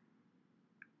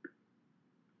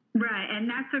 Right, and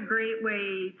that's a great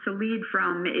way to lead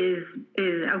from is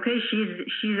okay,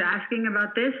 she's asking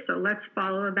about this, so let's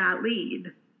follow that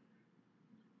lead.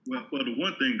 Well, the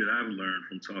one thing that I've learned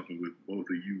from talking with both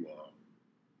of you all,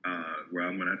 where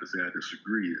I'm going to have to say I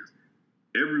disagree, is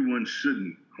everyone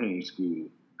shouldn't homeschool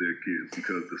their kids,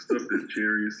 because the stuff that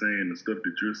Cherry is saying, the stuff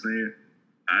that you're saying,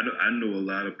 I know a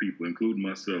lot of people, including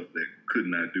myself, that could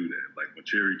not do that. Like when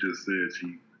Cherry just said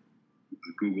she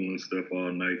Googling stuff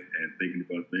all night and thinking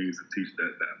about things to teach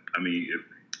that. I mean,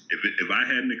 if I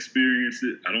hadn't experienced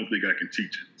it, I don't think I can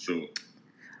teach it. So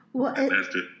that's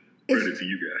just credit to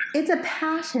you guys. It's a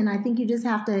passion. I think you just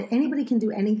have to, anybody can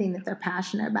do anything that they're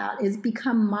passionate about. It's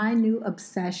become my new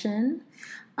obsession.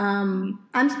 I'm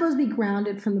supposed to be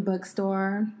grounded from the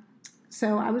bookstore.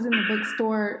 So I was in the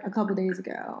bookstore a couple days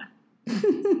ago.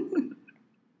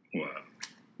 Wow.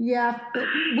 Yeah,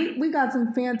 we got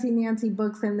some fancy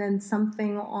books and then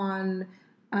something on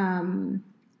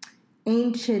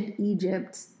ancient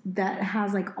Egypt that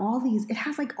has all these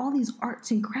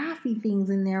arts and crafty things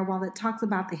in there, while it talks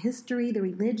about the history, the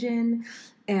religion,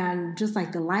 and just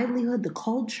like the livelihood, the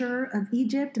culture of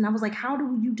Egypt. And I was like, how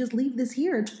do you just leave this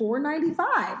here? It's $4.95.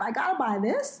 I gotta buy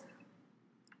this.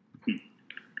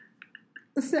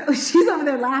 So she's over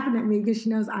there laughing at me because she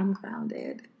knows I'm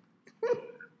grounded.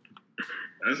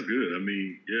 That's good. I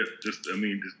mean, yeah, just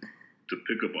to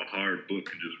pick up a hard book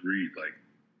and just read, like,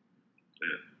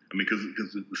 yeah. I mean,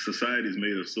 because society's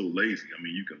made us so lazy. I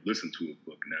mean, you can listen to a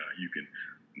book now. You can,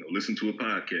 listen to a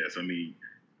podcast. I mean,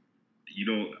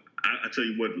 I tell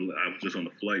you what, I was just on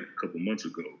a flight a couple months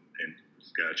ago and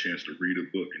just got a chance to read a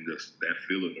book, and just that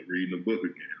feeling of reading a book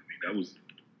again. I mean, that was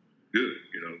good.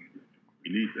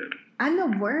 You need that. I'm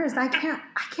the worst. I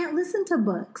can't listen to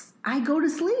books. I go to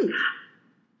sleep.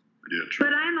 Yeah, true.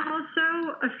 But I'm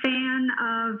also a fan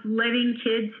of letting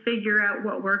kids figure out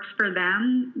what works for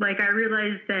them. Like, I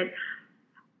realize that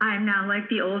I'm now like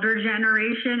the older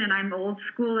generation and I'm old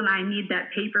school and I need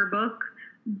that paper book.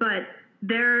 But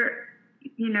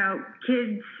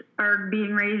kids are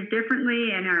being raised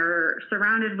differently and are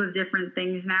surrounded with different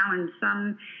things now. And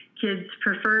some kids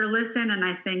prefer to listen. And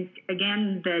I think,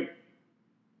 again, that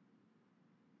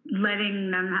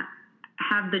letting them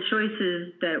have the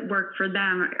choices that work for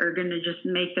them are going to just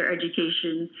make their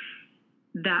education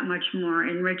that much more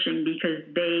enriching, because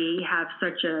they have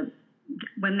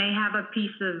when they have a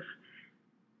piece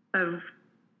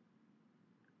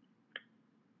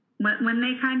when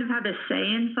they kind of have a say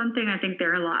in something, I think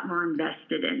they're a lot more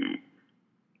invested in it.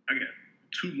 I got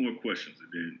two more questions,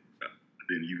 and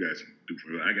then you guys can do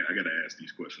for. I got to ask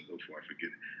these questions before I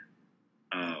forget it.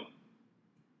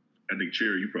 I think,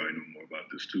 Cherry, you probably know more about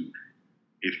this too.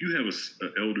 If you have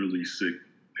an elderly sick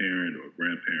parent or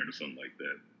grandparent or something like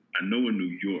that, I know in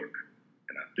New York,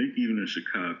 and I think even in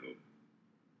Chicago,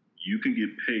 you can get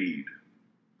paid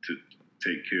to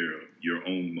take care of your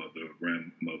own mother,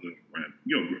 grandmother,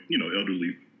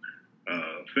 elderly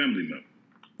family member.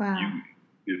 Wow.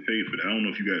 You get paid for that. I don't know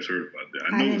if you guys heard about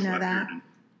that. I didn't know that.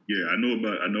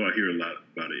 I hear a lot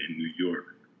about it in New York.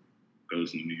 I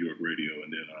listen to New York radio,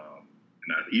 and then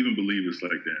and I even believe it's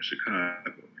like that in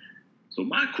Chicago. So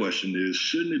my question is,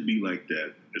 shouldn't it be like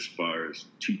that as far as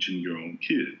teaching your own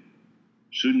kid?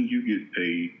 Shouldn't you get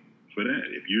paid for that?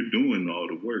 If you're doing all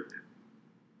the work,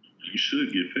 you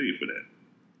should get paid for that.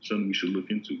 Something we should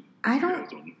look into. I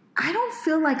don't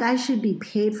feel like I should be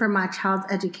paid for my child's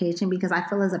education, because I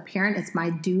feel as a parent it's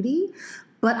my duty.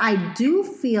 But I do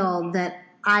feel that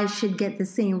I should get the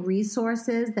same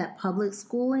resources that public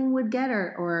schooling would get,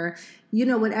 or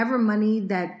whatever money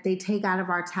that they take out of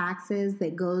our taxes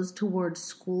that goes towards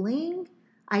schooling.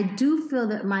 I do feel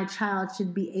that my child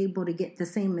should be able to get the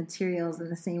same materials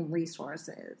and the same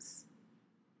resources.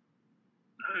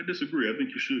 I disagree. I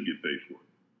think you should get paid for it.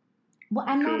 Well,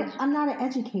 I'm not an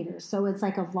educator, so it's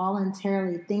like a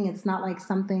voluntarily thing. It's not like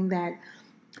something that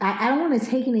I don't want to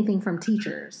take anything from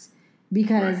teachers,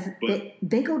 because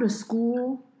they go to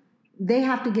school, they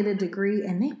have to get a degree,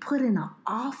 and they put in an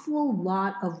awful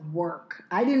lot of work.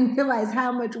 I didn't realize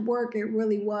how much work it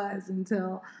really was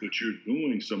until. But you're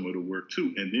doing some of the work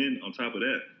too, and then on top of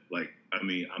that,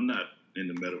 I'm not in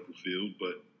the medical field,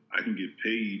 but I can get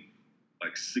paid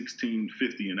like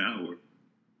 $16.50 an hour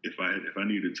if I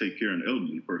need to take care of an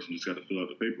elderly person. Just got to fill out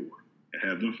the paperwork and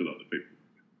have them fill out the paperwork.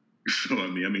 So I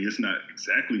mean, it's not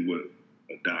exactly what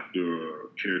a doctor or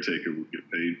a caretaker would get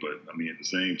paid, but I mean, at the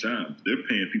same time, they're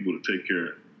paying people to take care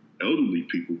of elderly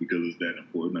people because it's that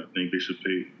important. I think they should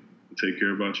pay to take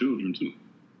care of our children too.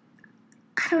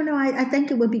 I don't know. I think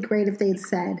it would be great if they'd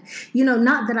said,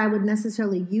 not that I would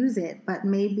necessarily use it, but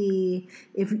maybe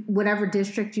if whatever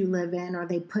district you live in, or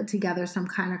they put together some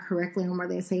kind of curriculum where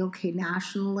they say, okay,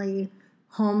 nationally,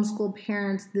 homeschool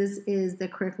parents, this is the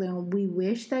curriculum we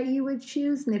wish that you would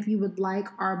choose. And if you would like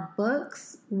our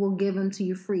books, we'll give them to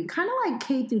you free. Kind of like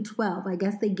K through 12. I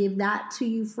guess they give that to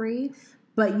you free,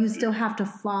 but you still have to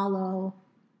follow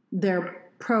their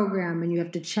program and you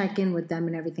have to check in with them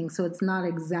and everything. So it's not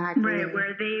exactly right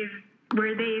where they've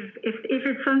if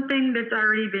it's something that's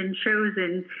already been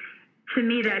chosen. To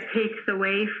me, that takes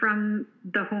away from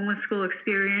the homeschool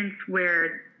experience,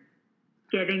 where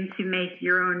getting to make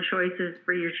your own choices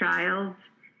for your child,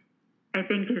 I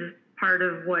think, is part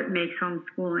of what makes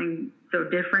homeschooling so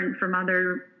different from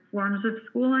other forms of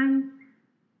schooling.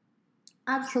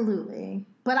 Absolutely.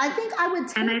 But I think I would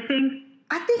take, and I think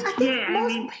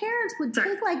most parents would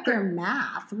take like their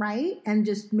math, right? And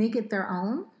just make it their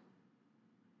own.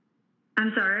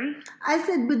 I'm sorry? I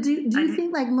said, but do you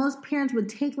think like most parents would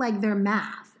take like their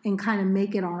math and kind of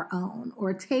make it our own,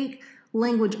 or take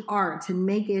language arts and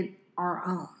make it our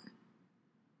own?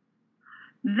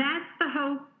 That's the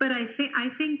hope, but I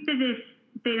think that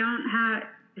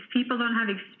if people don't have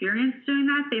experience doing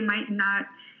that, they might not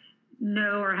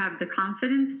know or have the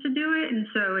confidence to do it. And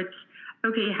so it's,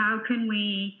 okay, how can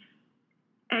we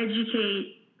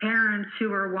educate parents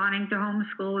who are wanting to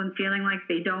homeschool and feeling like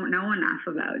they don't know enough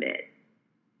about it.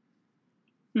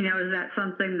 You know, is that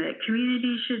something that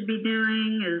community should be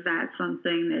doing? Is that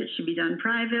something that should be done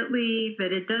privately?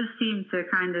 But it does seem to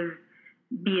kind of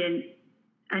be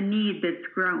a need that's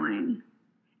growing,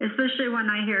 especially when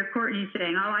I hear Courtney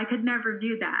saying, oh, I could never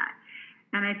do that.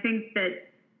 And I think that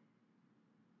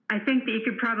you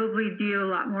could probably do a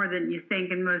lot more than you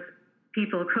think, and most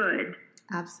people could.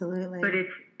 Absolutely. But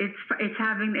it's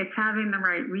having the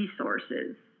right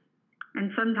resources. And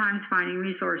sometimes finding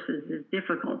resources is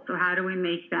difficult. So how do we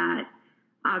make that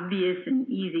obvious and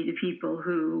easy to people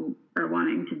who are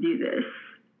wanting to do this?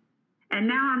 And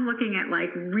now I'm looking at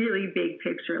like really big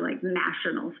picture, like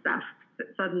national stuff,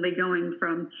 suddenly going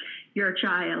from your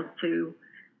child to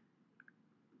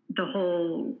the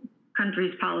whole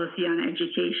country's policy on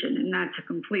education. And that's a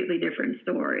completely different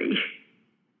story.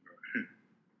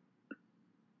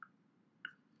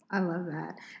 I love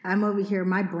that. I'm over here,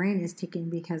 my brain is ticking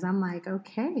because I'm like,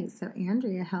 okay, so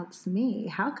Andrea helps me.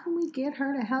 How can we get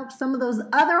her to help some of those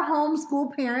other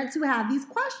homeschool parents who have these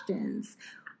questions?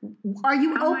 Are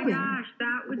you open? Oh my gosh,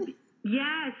 that would be,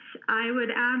 yes, I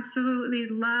would absolutely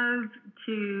love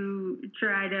to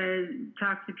try to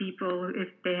talk to people if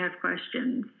they have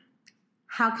questions.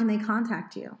 How can they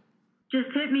contact you?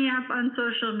 Just hit me up on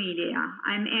social media.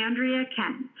 I'm Andrea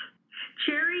Kent.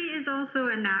 Cherry is also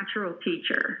a natural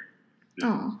teacher.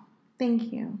 Oh,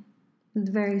 thank you. It's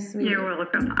very sweet. You're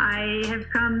welcome. I have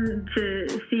come to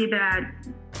see that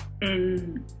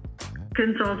in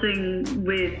consulting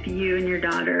with you and your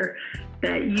daughter,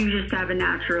 that you just have a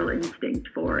natural instinct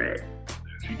for it.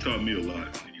 She taught me a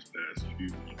lot in these past few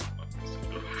months.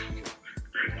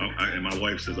 And my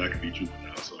wife says I can be truthful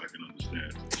now, so I can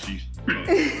understand. She's taught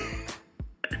me.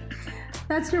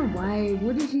 That's your wife.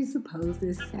 What is she supposed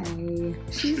to say?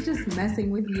 She's just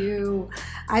messing with you.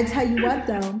 I tell you what,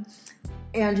 though,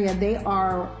 Andrea, they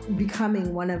are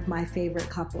becoming one of my favorite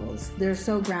couples. They're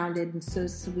so grounded and so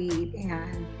sweet,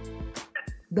 and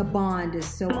the bond is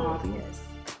so obvious.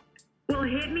 Well,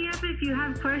 hit me up if you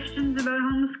have questions about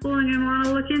homeschooling and want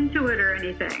to look into it or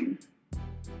anything.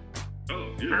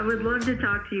 Oh, yeah. I would love to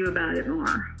talk to you about it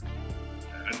more.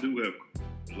 I do have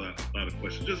a lot of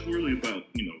questions, just really about,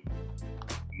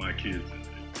 my kids in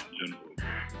general.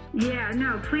 Yeah,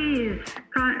 no, please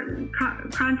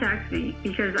contact me,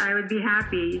 because I would be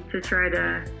happy to try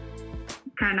to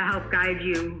kind of help guide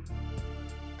you.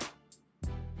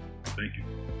 Thank you.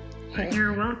 Hey.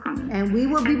 You're welcome. And we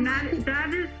will be... And that is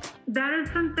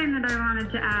something that I wanted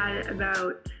to add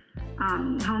about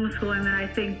homeschooling that I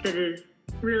think that is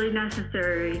really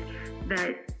necessary.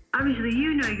 That obviously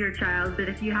you know your child, but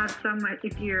if you have someone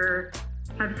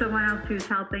else who's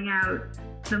helping out,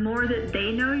 the more that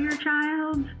they know your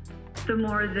child, the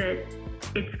more that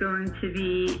it's going to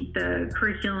be, the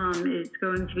curriculum is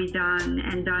going to be done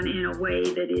in a way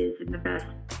that is in the best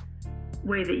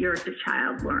way that your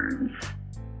child learns.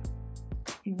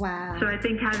 Wow. So I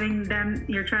think having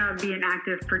your child be an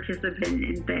active participant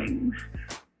in things.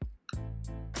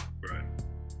 Right.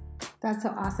 That's so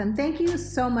awesome. Thank you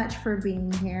so much for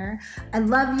being here. I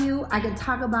love you. I could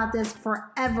talk about this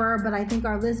forever, but I think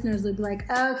our listeners would be like,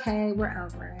 okay, we're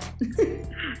over it.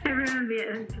 Everyone would be,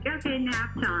 okay,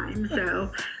 nap time.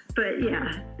 So, but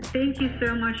yeah, thank you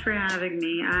so much for having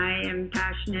me. I am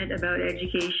passionate about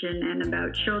education and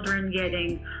about children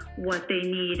getting what they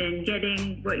need, and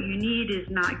getting what you need is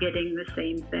not getting the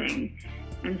same thing.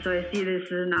 And so I see this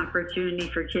as an opportunity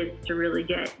for kids to really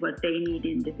get what they need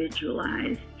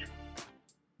individualized.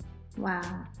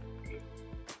 Wow.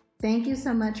 Thank you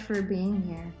so much for being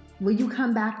here. Will you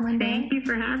come back one day? Thank you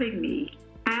for having me.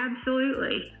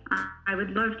 Absolutely. I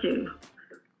would love to.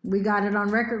 We got it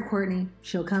on record, Courtney.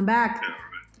 She'll come back.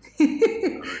 Yeah,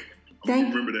 right. Thank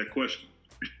you. Remember that question.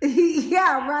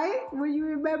 Yeah, right? When you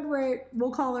remember it,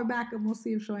 we'll call her back and we'll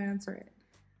see if she'll answer it.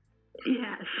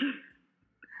 Yes.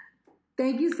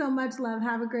 Thank you so much, love.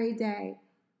 Have a great day.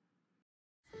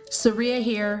 Saria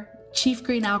here, Chief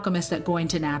Green Alchemist at Going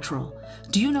to Natural.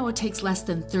 Do you know it takes less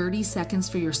than 30 seconds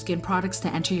for your skin products to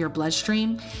enter your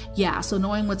bloodstream? Yeah, so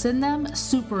knowing what's in them,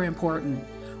 super important.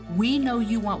 We know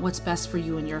you want what's best for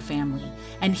you and your family.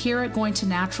 And here at Going to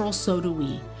Natural, so do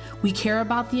we. We care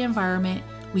about the environment,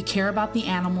 we care about the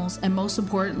animals, and most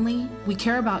importantly, we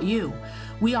care about you.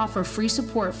 We offer free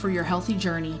support for your healthy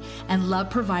journey and love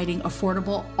providing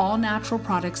affordable, all-natural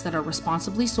products that are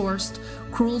responsibly sourced,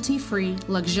 cruelty-free,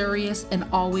 luxurious, and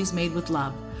always made with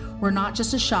love. We're not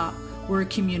just a shop, we're a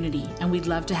community, and we'd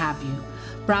love to have you.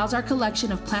 Browse our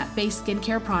collection of plant-based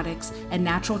skincare products and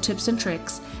natural tips and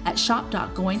tricks at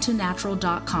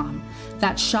shop.goingtonatural.com.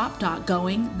 That's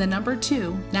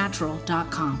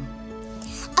shop.going2natural.com.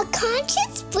 A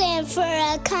conscious brand for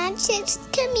a conscious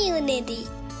community.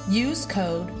 Use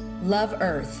code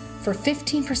LOVEEARTH for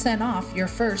 15% off your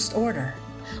first order.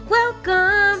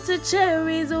 Welcome to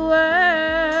Cherry's World.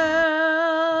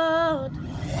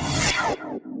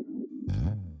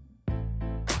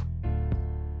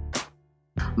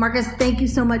 Marcus, thank you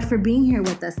so much for being here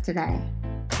with us today.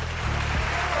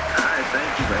 Hi,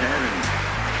 thank you for having me.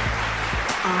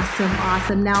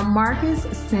 Awesome. Now, Marcus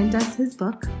sent us his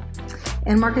book.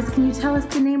 And Marcus, can you tell us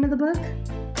the name of the book?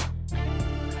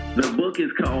 The book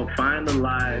is called Find the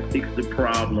Lie, Fix the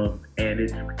Problem, and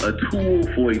it's a tool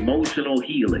for emotional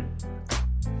healing.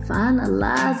 Find the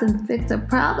lies and fix the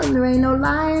problem. There ain't no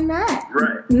lie in that.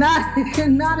 Right. Not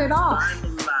at all. Find the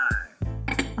lie.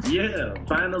 Yeah,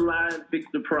 find the lie and fix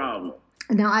the problem.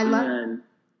 Now, I love...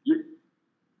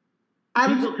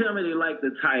 People tell me they like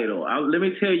the title. Let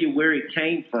me tell you where it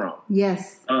came from.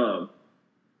 Yes. Well,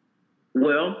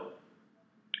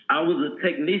 I was a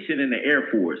technician in the Air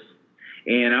Force.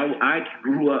 And I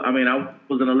grew up, I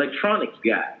was an electronics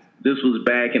guy. This was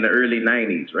back in the early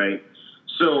 90s, right?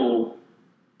 So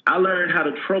I learned how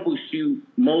to troubleshoot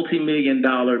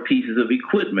multi-million-dollar pieces of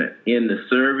equipment in the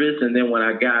service. And then when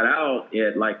I got out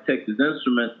at like Texas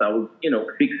Instruments, I was,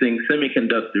 fixing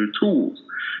semiconductor tools.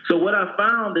 So what I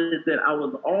found is that I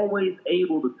was always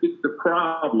able to fix the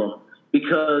problem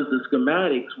because the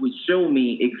schematics would show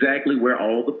me exactly where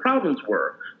all the problems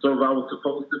were. So if I was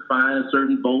supposed to find a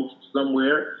certain bolt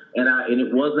somewhere and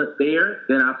it wasn't there,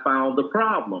 then I found the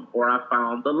problem or I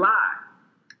found the lie.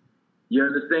 You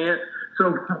understand?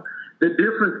 So the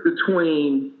difference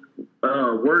between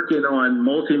working on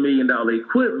multi-million-dollar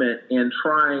equipment and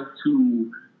trying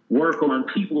to work on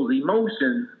people's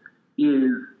emotions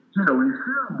is, is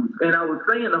huge. And I was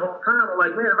saying the whole time, I'm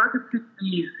like, man, if I could fix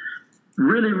these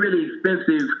really, really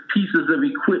expensive pieces of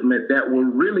equipment that were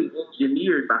really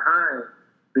engineered behind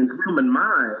the human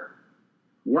mind,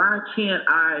 why can't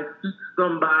I fix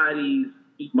somebody's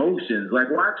emotions? Like,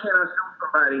 why can't I show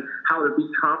somebody how to be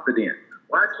confident?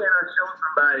 Why can't I show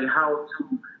somebody how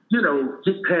to,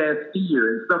 get past fear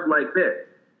and stuff like that?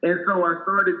 And so I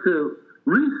started to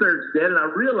research that, and I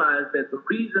realized that the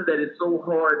reason that it's so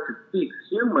hard to fix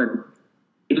humans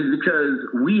is because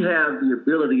we have the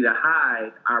ability to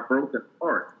hide our broken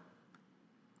heart.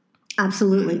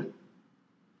 Absolutely.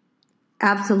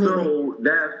 So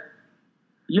that's,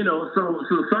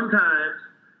 so sometimes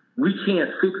we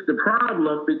can't fix the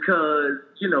problem because,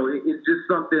 it's just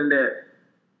something that,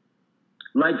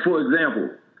 like, for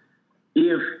example,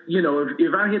 if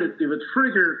a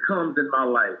trigger comes in my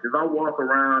life, if I walk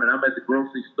around and I'm at the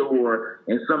grocery store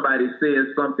and somebody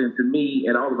says something to me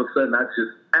and all of a sudden I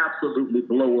just absolutely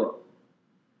blow up.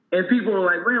 And people are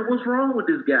like, man, what's wrong with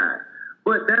this guy?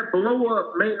 But that blow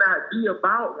up may not be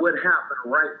about what happened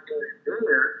right then and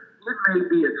there. It may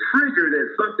be a trigger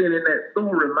that something in that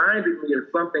store reminded me of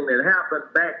something that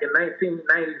happened back in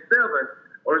 1997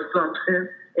 or something,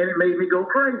 and it made me go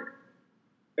crazy.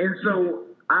 And so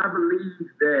I believe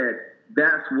that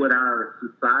that's what our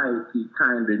society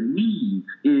kind of needs,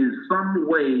 is some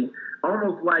way,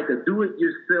 almost like a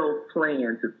do-it-yourself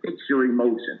plan to fix your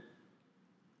emotions.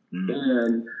 Mm-hmm.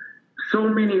 And so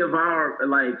many of our, in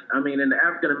the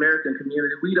African-American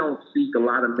community, we don't seek a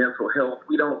lot of mental health.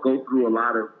 We don't go through a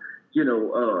lot of, we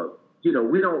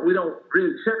don't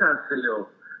really check ourselves,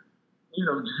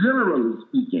 generally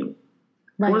speaking.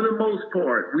 Right. For the most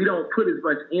part, we don't put as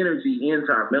much energy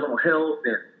into our mental health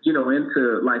and,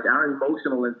 into like our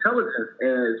emotional intelligence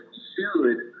as we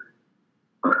should.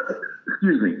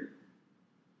 Excuse me.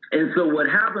 And so what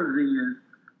happens is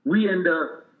we end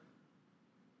up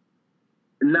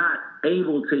not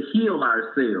able to heal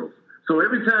ourselves. So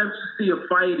every time you see a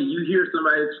fight and you hear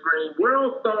somebody scream,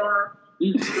 "World Star,"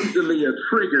 it's usually a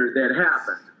trigger that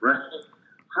happens, right?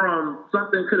 From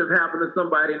something could have happened to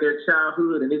somebody in their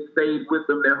childhood and it stayed with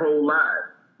them their whole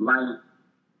lives. Like,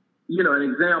 an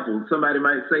example, somebody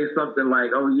might say something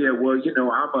like, "Oh yeah, well,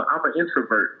 I'm an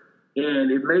introvert."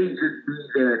 And it may just be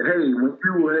that, hey, when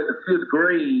you were in the 5th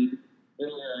grade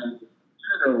and,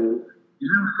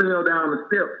 you fell down the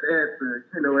steps at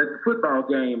the football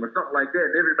game or something like that,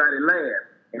 and everybody laughed.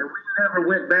 And we never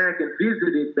went back and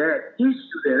visited that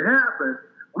issue that happened.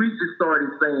 We just started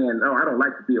saying, "Oh, I don't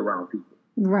like to be around people."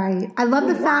 Right. I love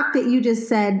the fact that you just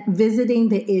said visiting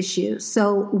the issue.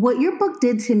 So what your book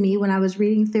did to me when I was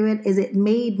reading through it is it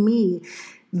made me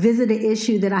visit an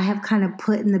issue that I have kind of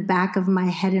put in the back of my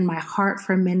head and my heart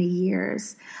for many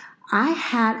years. I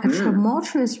had a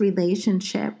tumultuous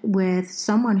relationship with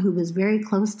someone who was very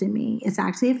close to me. It's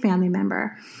actually a family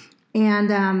member. And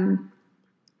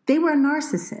they were a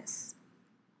narcissist.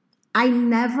 I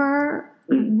never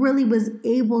really was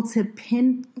able to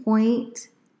pinpoint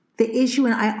the issue,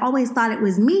 and I always thought it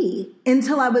was me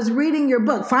until I was reading your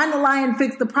book, Find the Lie and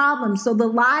Fix the Problem. So the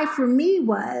lie for me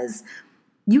was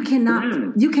you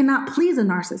cannot please a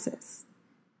narcissist.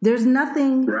 There's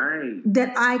nothing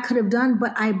that I could have done,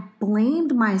 but I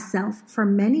blamed myself for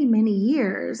many, many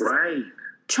years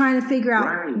trying to figure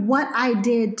out what I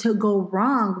did to go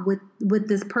wrong with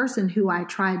this person who I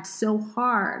tried so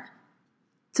hard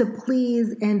to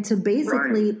please and to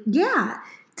basically,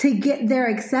 to get their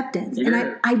acceptance. Yeah.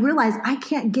 And I realized I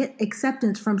can't get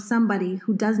acceptance from somebody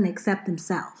who doesn't accept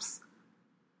themselves.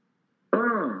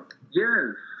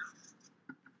 Yes.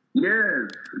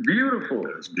 Yes. Beautiful.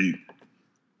 That's deep.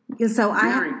 So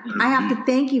I have to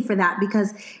thank you for that,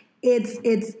 because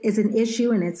it's an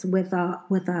issue, and it's with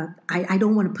a I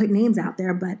don't want to put names out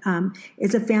there, but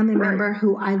it's a family member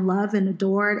who I love and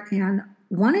adored and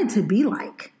wanted to be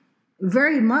like.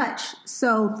 Very much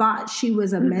so, thought she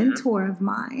was a mentor of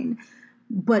mine,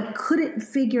 but couldn't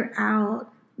figure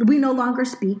out. We no longer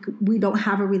speak. We don't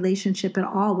have a relationship at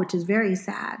all, which is very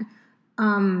sad.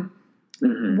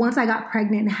 Once I got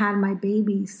pregnant and had my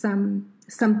baby, some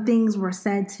things were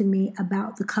said to me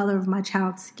about the color of my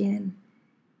child's skin.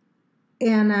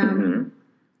 And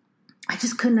I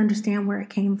just couldn't understand where it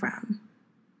came from.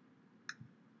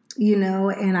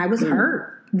 And I was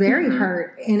hurt. Very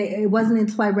hurt, and it wasn't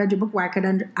until I read your book where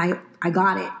I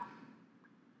got it.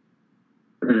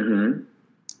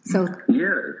 So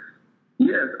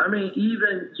yes. I mean,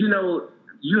 even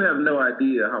you have no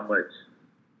idea how much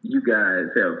you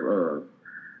guys have.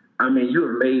 You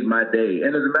have made my day,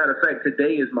 and as a matter of fact,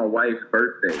 today is my wife's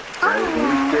birthday. Right? When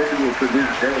we scheduled for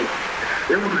this day,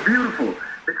 it was beautiful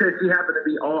because she happened to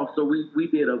be off. So we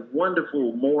did a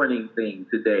wonderful morning thing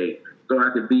today. So I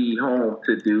could be home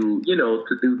to do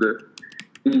the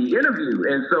interview.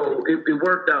 And so it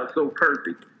worked out so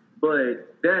perfect.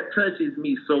 But that touches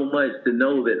me so much to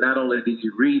know that not only did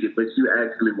you read it, but you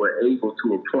actually were able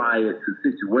to apply it to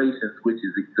situations, which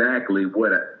is exactly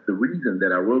the reason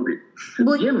that I wrote it to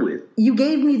begin with. You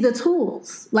gave me the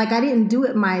tools. Like, I didn't do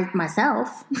it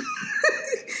myself.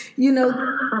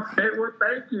 Okay, well,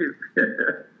 thank you.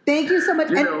 Thank you so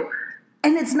much.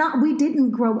 And it's not, we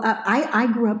didn't grow up, I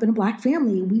grew up in a Black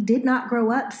family. We did not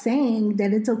grow up saying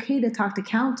that it's okay to talk to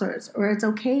counselors or it's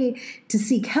okay to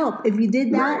seek help. If you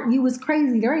did that, you was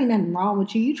crazy. There ain't nothing wrong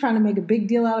with you. You trying to make a big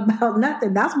deal out about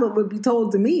nothing. That's what would be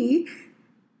told to me.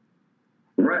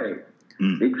 Right.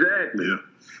 Exactly.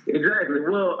 Yeah. Exactly.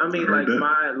 Well,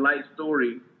 my life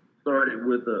story started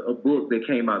with a book that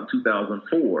came out in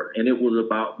 2004, and it was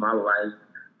about my life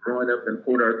growing up in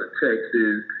Port Arthur,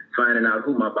 Texas, finding out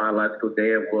who my biological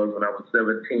dad was when I was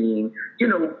 17,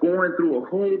 going through a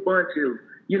whole bunch of,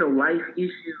 life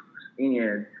issues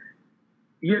and,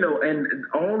 and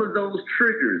all of those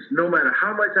triggers, no matter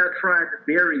how much I tried to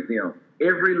bury them,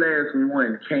 every last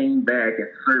one came back and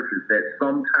surfaced at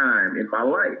some time in my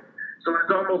life. So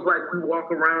it's almost like we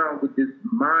walk around with this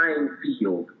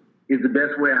minefield, is the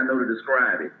best way I know to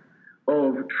describe it,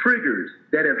 of triggers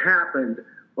that have happened,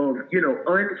 of,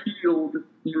 unhealed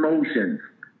emotions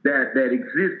that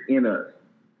exist in us,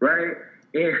 right?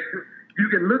 And you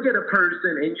can look at a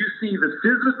person and you see the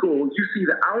physical, you see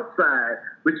the outside,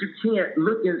 but you can't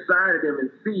look inside of them and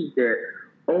see that,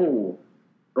 oh,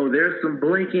 there's some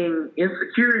blinking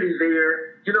insecurity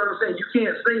there. You know what I'm saying? You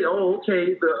can't say,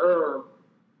 okay, the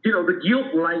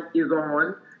guilt light is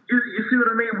on. You see what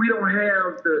I mean? We don't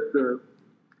have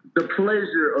the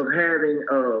pleasure of having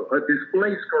a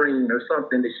display screen or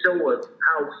something to show us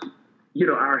how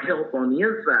our health on the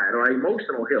inside, or our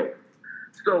emotional health.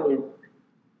 So,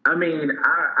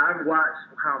 I've watched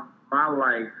how my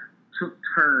life took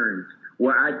turns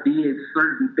where I did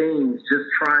certain things just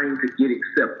trying to get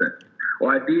acceptance,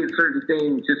 or I did certain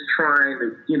things just trying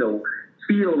to,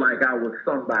 feel like I was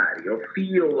somebody, or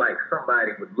feel like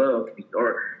somebody would love me,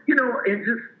 or, and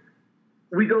just,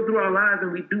 we go through our lives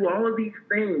and we do all of these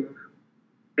things,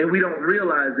 and we don't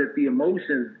realize that the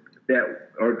emotions that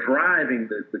are driving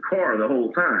the car the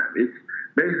whole time, it's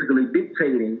basically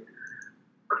dictating,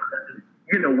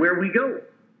 where we go.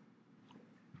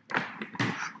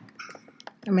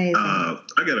 Amazing. I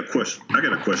got a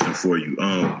question for you.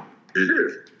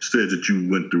 It said that you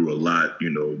went through a lot,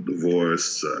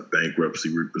 divorce, bankruptcy,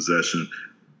 repossession,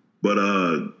 but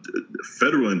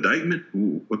federal indictment?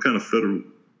 What kind of federal?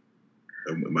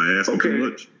 Am I asking too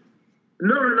much?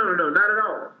 No, not at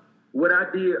all. What I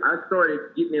did, I started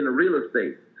getting into real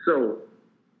estate. So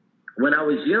when I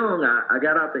was young, I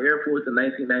got out the Air Force in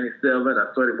 1997.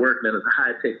 I started working at a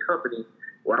high-tech company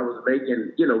where I was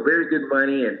making, very good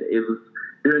money, and it was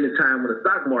during the time when the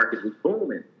stock market was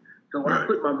booming. So I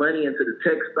put my money into the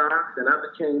tech stocks, and I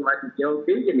became like a young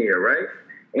billionaire, right?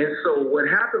 And so what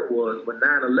happened was when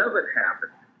 9/11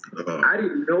 happened, I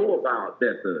didn't know about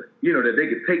that that they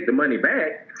could take the money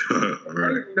back. Right.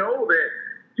 I didn't know that,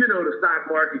 the stock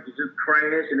market could just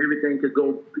crash and everything could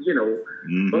go,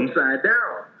 upside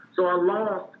down. So I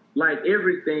lost like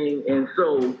everything. And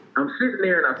so I'm sitting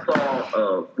there and I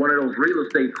saw one of those real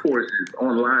estate courses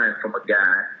online from a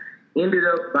guy, ended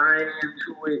up buying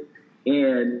into it.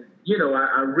 And, I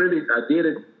did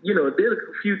a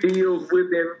few deals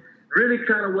with him, really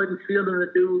kind of wasn't feeling the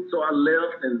dude. So I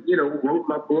left and, wrote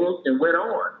my book and went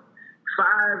on.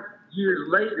 5 years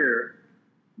later,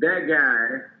 that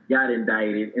guy got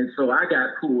indicted. And so I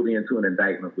got pulled into an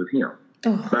indictment with him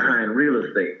behind real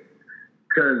estate.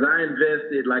 Because I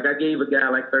invested, I gave a guy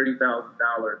like $30,000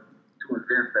 to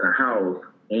invest in a house.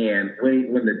 And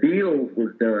when the deal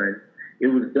was done, it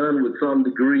was done with some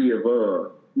degree of,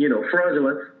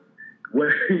 fraudulence,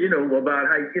 about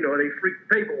how, they freaked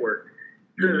paperwork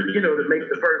to make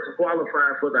the person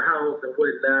qualify for the house and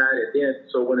whatnot. And then,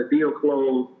 so when the deal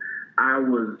closed, I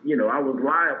was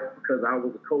liable because I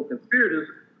was a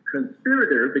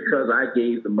conspirator because I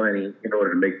gave the money in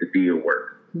order to make the deal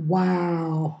work.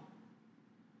 Wow.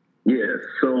 Yeah,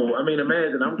 so,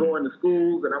 imagine I'm going to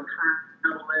schools and I'm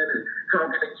traveling and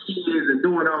talking to kids and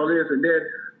doing all this, and then,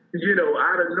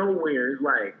 out of nowhere, it's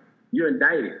like, you're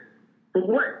indicted. For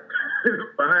what?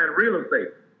 Behind real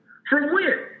estate. From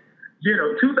when?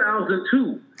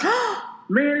 2002.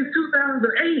 Man, it's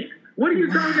 2008. What are you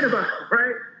talking about,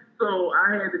 right? So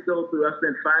I had to go through, I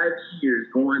spent 5 years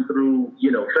going through,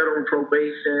 federal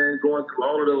probation, going through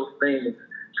all of those things,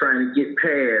 trying to get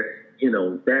past,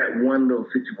 that one little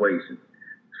situation.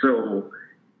 So,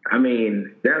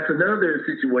 that's another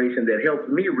situation that helped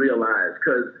me realize,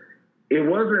 because it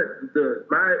wasn't the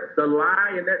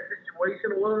lie in that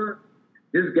situation was,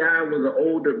 this guy was an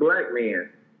older black man,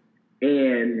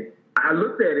 and I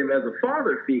looked at him as a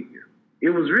father figure. It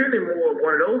was really more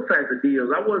one of those types of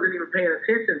deals. I wasn't even paying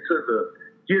attention to the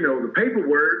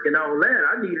paperwork and all that.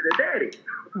 I needed a daddy.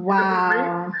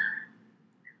 Wow.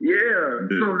 Yeah,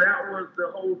 so that was the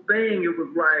whole thing. It was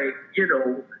like,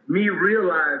 me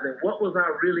realizing what was I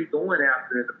really going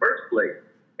after in the first place.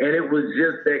 And it was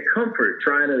just that comfort,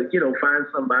 trying to, find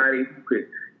somebody who could,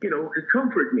 could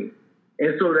comfort me.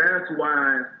 And so that's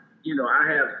why, I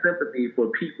have sympathy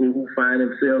for people who find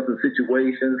themselves in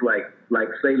situations like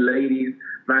say ladies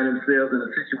find themselves in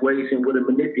a situation with a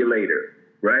manipulator,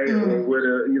 right? Or with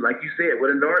like you said, with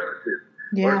a narcissist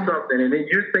or something. And then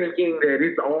you're thinking that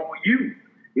it's all you.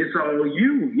 It's all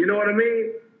you. You know what I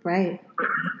mean? Right.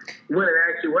 When in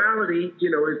actuality,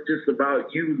 it's just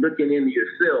about you looking into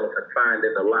yourself and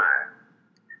finding the lie.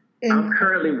 I'm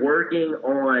currently working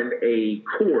on a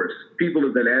course. People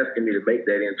have been asking me to make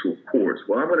that into a course.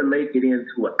 Well, I'm going to make it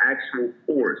into an actual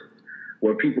course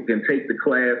where people can take the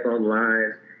class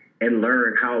online and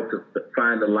learn how to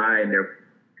find the lies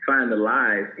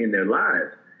in their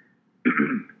lives.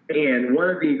 And one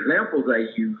of the examples I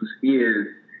use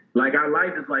is our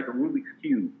life is like a Rubik's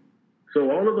Cube. So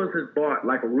all of us has bought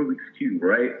like a Rubik's Cube,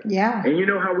 right? Yeah. And you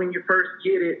know how when you first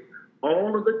get it,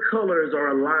 all of the colors are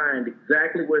aligned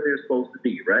exactly where they're supposed to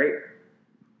be, right?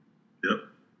 Yep.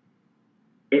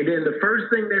 And then the first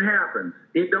thing that happens,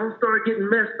 it don't start getting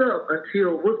messed up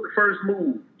until what's the first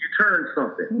move? You turn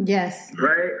something. Yes.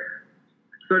 Right?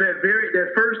 So that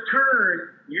first turn,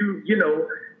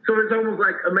 so it's almost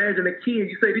like, imagine a kid,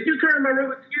 you say, did you turn my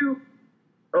Rubik's Cube?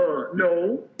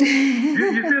 No. you see what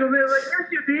I'm saying? Like,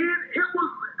 yes, you did. It was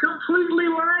completely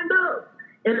lined up.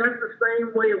 And that's the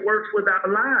same way it works with our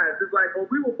lives. It's like,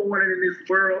 we were born in this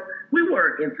world. We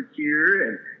weren't insecure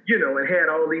and, and had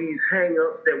all these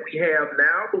hang-ups that we have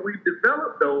now, but we've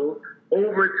developed those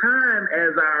over time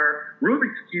as our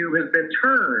Rubik's Cube has been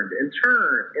turned and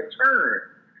turned and turned.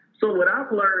 So what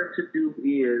I've learned to do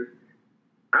is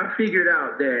I figured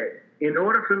out that in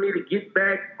order for me to get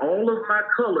back all of my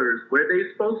colors where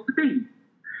they're supposed to be,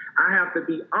 I have to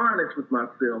be honest with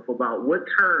myself about what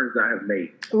turns I have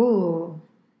made. Ooh,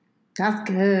 that's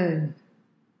good.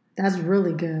 That's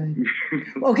really good.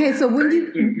 Okay, so when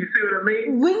you see what I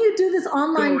mean? When you do this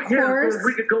online course, so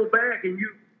we could go back and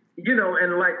and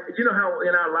how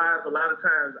in our lives a lot of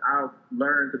times I'll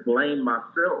learn to blame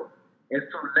myself. And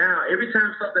so now every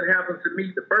time something happens to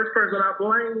me, the first person I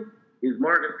blame is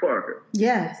Marcus Parker.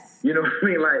 Yes. You know what I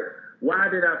mean? Like, why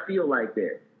did I feel like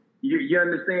that? You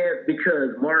understand?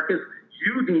 Because, Marcus,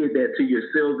 you did that to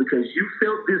yourself because you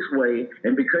felt this way,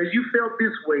 and because you felt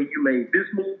this way, you made this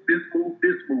move, this move,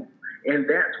 this move, and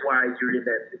that's why you're in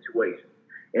that situation.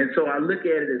 And so I look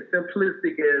at it as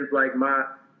simplistic as like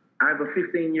I have a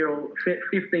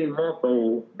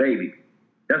 15-month-old baby.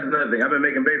 That's another thing. I've been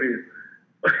making babies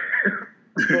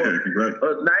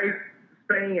for a nice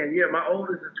span. Yeah, my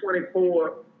oldest is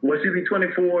 24. Well, she'll be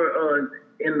 24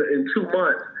 in 2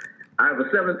 months. I have a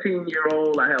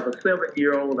 17-year-old, I have a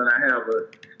 7-year-old, and I have a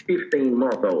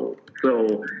 15-month-old.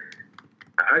 So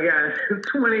I got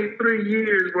 23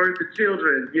 years worth of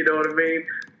children, you know what I mean,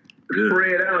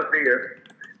 spread out there.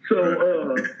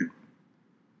 So,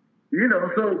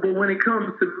 but when it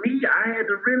comes to me, I had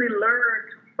to really learn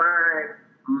to find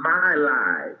my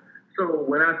life. So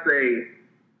when I say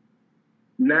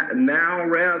now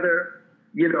rather,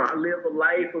 I live a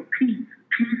life of peace.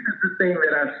 Peace is the thing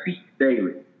that I seek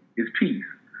daily, is peace.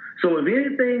 So if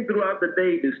anything throughout the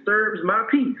day disturbs my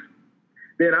peace,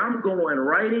 then I'm going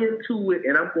right into it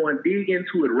and I'm going to dig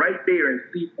into it right there and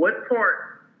see what part,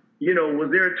 was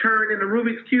there a turn in the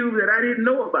Rubik's Cube that I didn't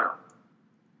know about?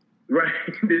 Right?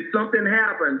 Did something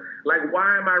happen? Like,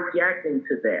 why am I reacting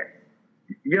to that?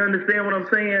 You understand what I'm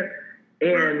saying?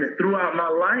 And throughout my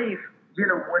life,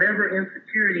 whatever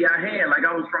insecurity I had, like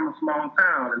I was from a small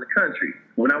town in the country.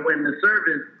 When I went into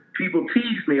service, people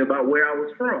teased me about where I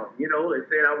was from. They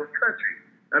said I was country.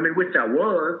 I mean, which I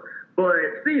was, but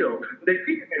still, they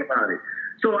teased me about it.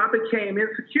 So I became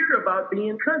insecure about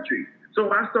being country.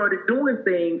 So I started doing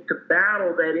things to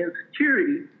battle that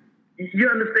insecurity. You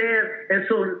understand? And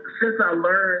so since I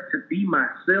learned to be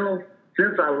myself,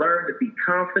 since I learned to be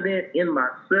confident in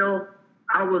myself,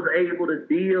 I was able to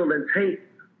deal and take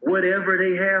whatever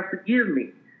they have to give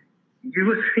me.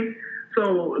 You see?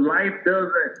 So life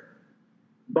doesn't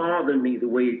bother me the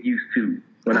way it used to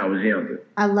when I was younger.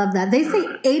 I love that. They say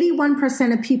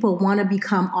 81% of people want to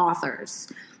become authors.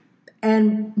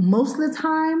 And most of the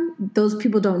time, those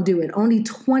people don't do it. Only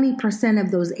 20%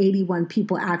 of those 81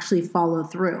 people actually follow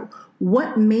through.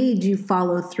 What made you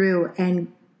follow through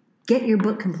and get your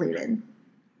book completed?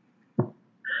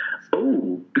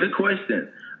 Oh, good question.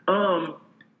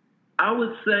 I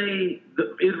would say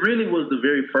it really was the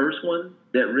very first one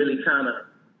that really kind of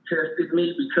tested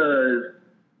me, because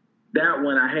that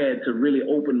one I had to really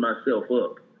open myself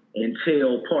up and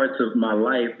tell parts of my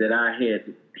life that I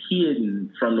had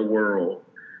hidden from the world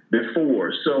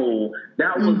before. So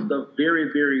that was the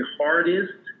very, very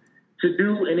hardest to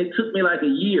do. And it took me like a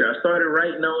year. I started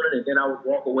writing on it and then I would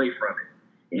walk away from it.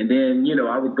 And then,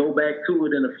 I would go back to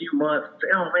it in a few months and say,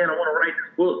 oh man, I want to write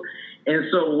this book. And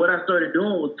so what I started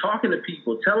doing was talking to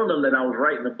people, telling them that I was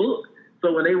writing a book.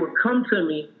 So when they would come to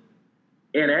me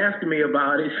and ask me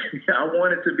about it, I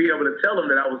wanted to be able to tell them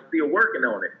that I was still working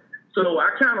on it. So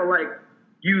I kind of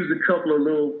used a couple of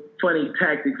little funny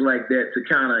tactics like that to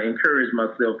kind of encourage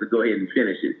myself to go ahead and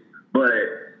finish it. But,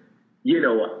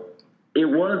 it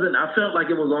wasn't, I felt like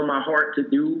it was on my heart to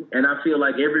do. And I feel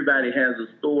like everybody has a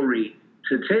story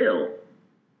to tell.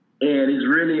 And it's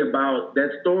really about,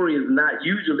 that story is not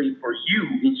usually for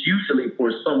you, it's usually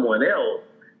for someone else.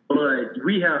 But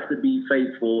we have to be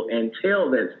faithful and tell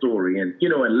that story and,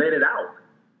 and let it out.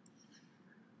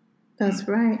 That's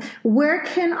right. Where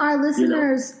can our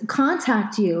listeners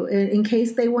contact you in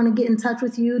case they want to get in touch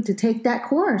with you to take that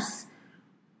course?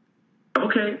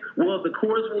 Okay. Well, the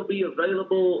course will be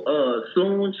available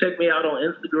soon. Check me out on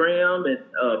Instagram, and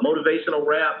Motivational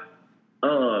Rap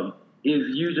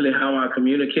is usually how I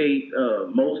communicate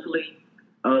mostly.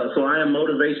 So I am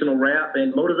Motivational Rap,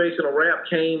 and Motivational Rap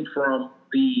came from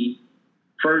the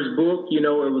first book. It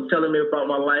was telling me about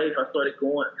my life. I started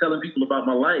telling people about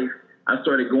my life. I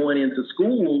started going into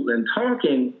schools and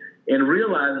talking and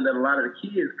realizing that a lot of the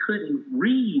kids couldn't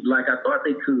read like I thought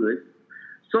they could.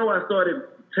 So I started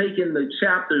taking the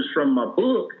chapters from my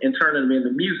book and turning them into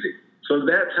music. So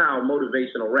that's how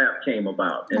Motivational Rap came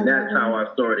about. And that's how I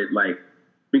started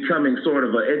becoming sort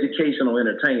of an educational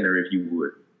entertainer, if you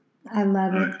would. I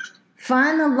love it.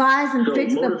 Find the lies and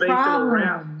fix the problem.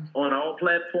 Rap on all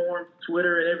platforms,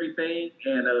 Twitter and everything.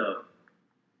 And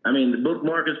the book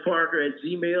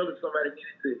marcusparker@gmail, if somebody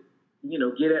needed to,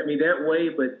 get at me that way.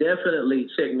 But definitely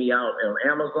check me out on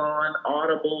Amazon,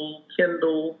 Audible,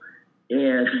 Kindle,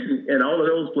 and all of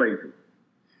those places.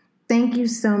 Thank you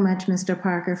so much, Mr.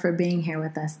 Parker, for being here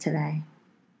with us today.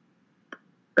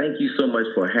 Thank you so much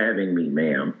for having me,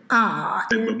 ma'am.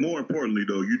 But more importantly,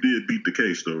 though, you did beat the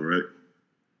case, though, right?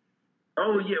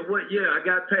 Oh, yeah. I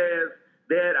got past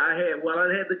that. I had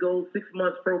to go 6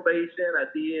 months probation. I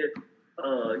did,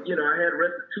 I had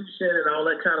restitution and all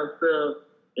that kind of stuff.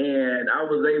 And I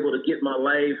was able to get my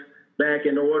life back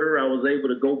in order. I was able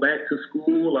to go back to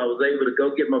school. I was able to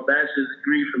go get my bachelor's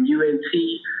degree from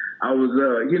UNT. I was,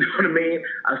 you know what I mean?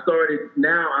 I started,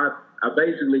 now I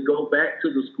basically go back to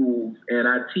the schools and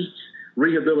I teach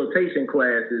rehabilitation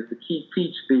classes to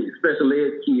teach the special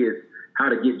ed kids how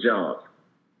to get jobs.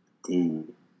 Cool.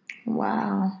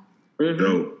 Wow.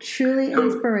 Mm-hmm. Truly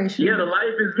inspirational. Yeah, the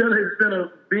life it's been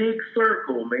a big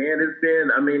circle, man. It's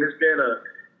been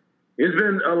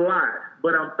a lot,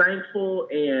 but I'm thankful,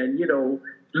 and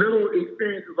little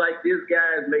experiences like this,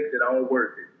 guys, makes it all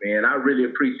worth it, man. I really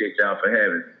appreciate y'all for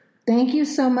having me. Thank you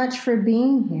so much for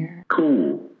being here.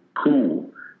 Cool.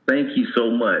 Thank you so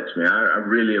much, man. I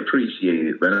really appreciate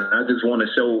it. But I just want to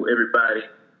show everybody,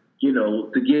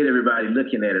 to get everybody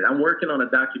looking at it. I'm working on a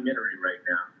documentary right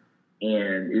now,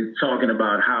 and it's talking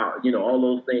about how, all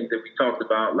those things that we talked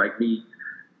about, like me,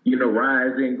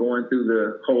 rising, going through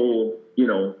the whole,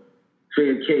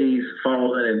 Fed case,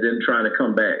 falling, and then trying to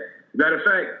come back. Matter of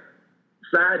fact,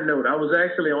 side note, I was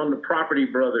actually on the Property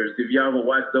Brothers. If y'all ever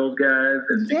watched those guys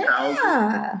at the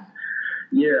houses?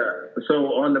 Yeah.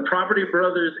 So on the Property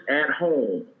Brothers at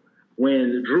Home,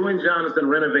 when Drew and Jonathan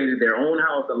renovated their own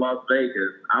house in Las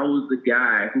Vegas, I was the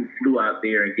guy who flew out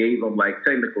there and gave them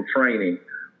technical training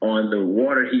on the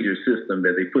water heater system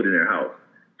that they put in their house.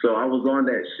 So I was on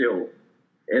that show,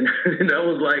 and that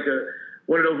was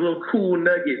one of those little cool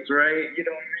nuggets, right? You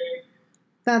know what I mean?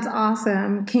 That's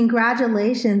awesome.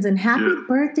 Congratulations and happy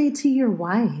birthday to your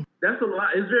wife. That's a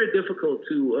lot. It's very difficult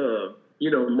to,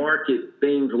 market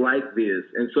things like this.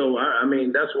 And so,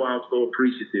 that's why I'm so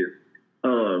appreciative.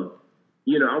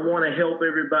 I want to help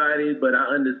everybody, but I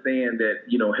understand that,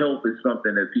 help is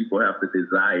something that people have to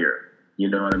desire. You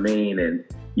know what I mean? And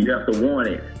you have to want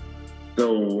it.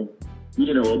 So,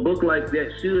 a book like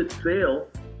that should sell.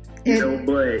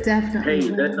 But definitely hey,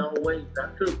 that's no way. I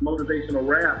took motivational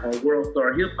rap on World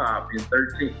Star Hip Hop in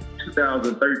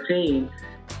 2013,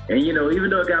 and even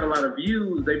though it got a lot of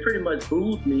views, they pretty much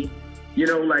booed me.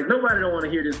 Nobody don't want to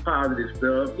hear this positive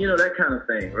stuff, that kind of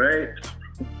thing, right?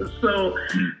 So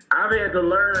I've had to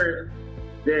learn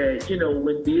that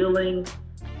when dealing,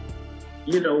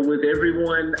 with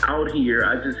everyone out here,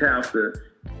 I just have to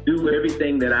do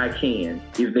everything that I can.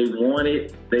 If they want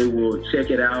it, they will check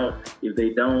it out. If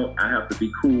they don't, I have to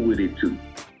be cool with it too.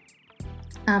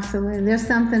 Absolutely. There's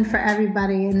something for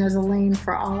everybody, and there's a lane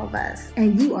for all of us.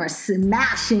 And you are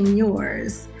smashing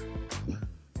yours.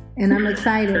 And I'm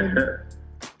excited.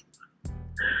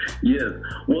 Yes.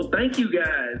 Well, thank you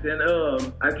guys. And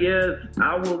I guess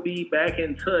I will be back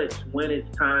in touch when it's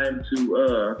time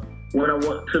to, when I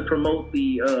want to promote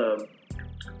the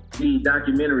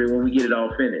documentary when we get it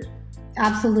all finished.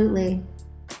 Absolutely.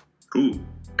 Cool.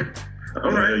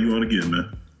 All right, you on again,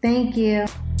 man. Thank you.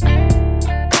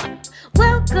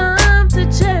 Welcome to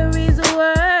Cherry's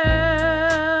World.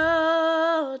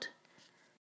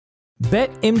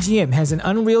 BetMGM has an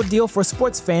unreal deal for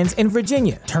sports fans in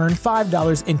Virginia. Turn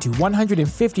 $5 into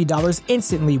 $150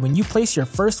 instantly when you place your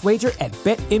first wager at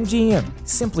BetMGM.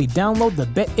 Simply download the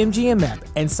BetMGM app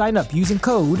and sign up using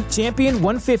code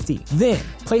Champion150. Then,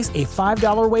 place a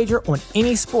 $5 wager on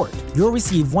any sport. You'll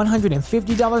receive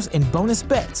 $150 in bonus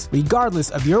bets, regardless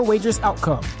of your wager's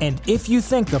outcome. And if you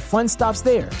think the fun stops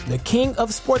there, the king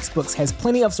of sportsbooks has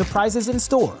plenty of surprises in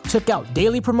store. Check out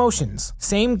daily promotions,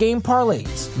 same-game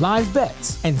parlays, live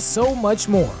bets, and so much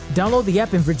more. Download the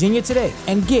app in Virginia today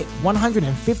and get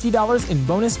 $150 in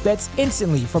bonus bets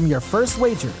instantly from your first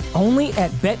wager. Only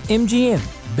at BetMGM.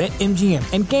 BetMGM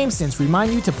and GameSense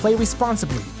remind you to play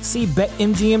responsibly. See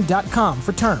BetMGM.com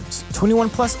for terms. 21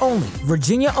 plus only.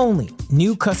 Virginia only.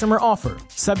 New customer offer.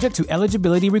 Subject to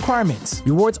eligibility requirements.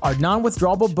 Rewards are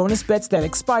non-withdrawable bonus bets that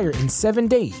expire in 7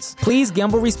 days. Please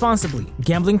gamble responsibly.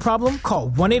 Gambling problem? Call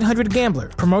 1-800-GAMBLER.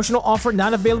 Promotional offer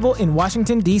not available in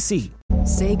Washington, D.C.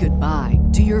 Say goodbye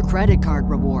to your credit card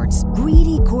rewards.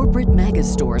 Greedy corporate mega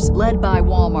stores, led by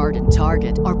Walmart and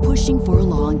Target, are pushing for a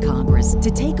law in Congress to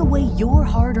take away your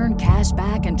hard-earned cash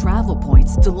back and travel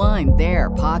points to line their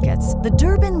pockets. The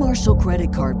Durbin-Marshall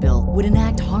credit card bill would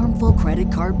enact harmful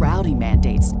credit card routing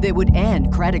mandates that would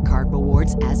end credit card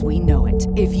rewards as we know it.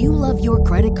 If you love your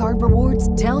credit card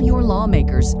rewards, tell your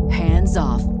lawmakers, hands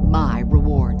off my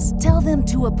rewards. Tell them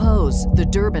to oppose the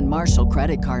Durbin-Marshall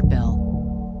credit card bill.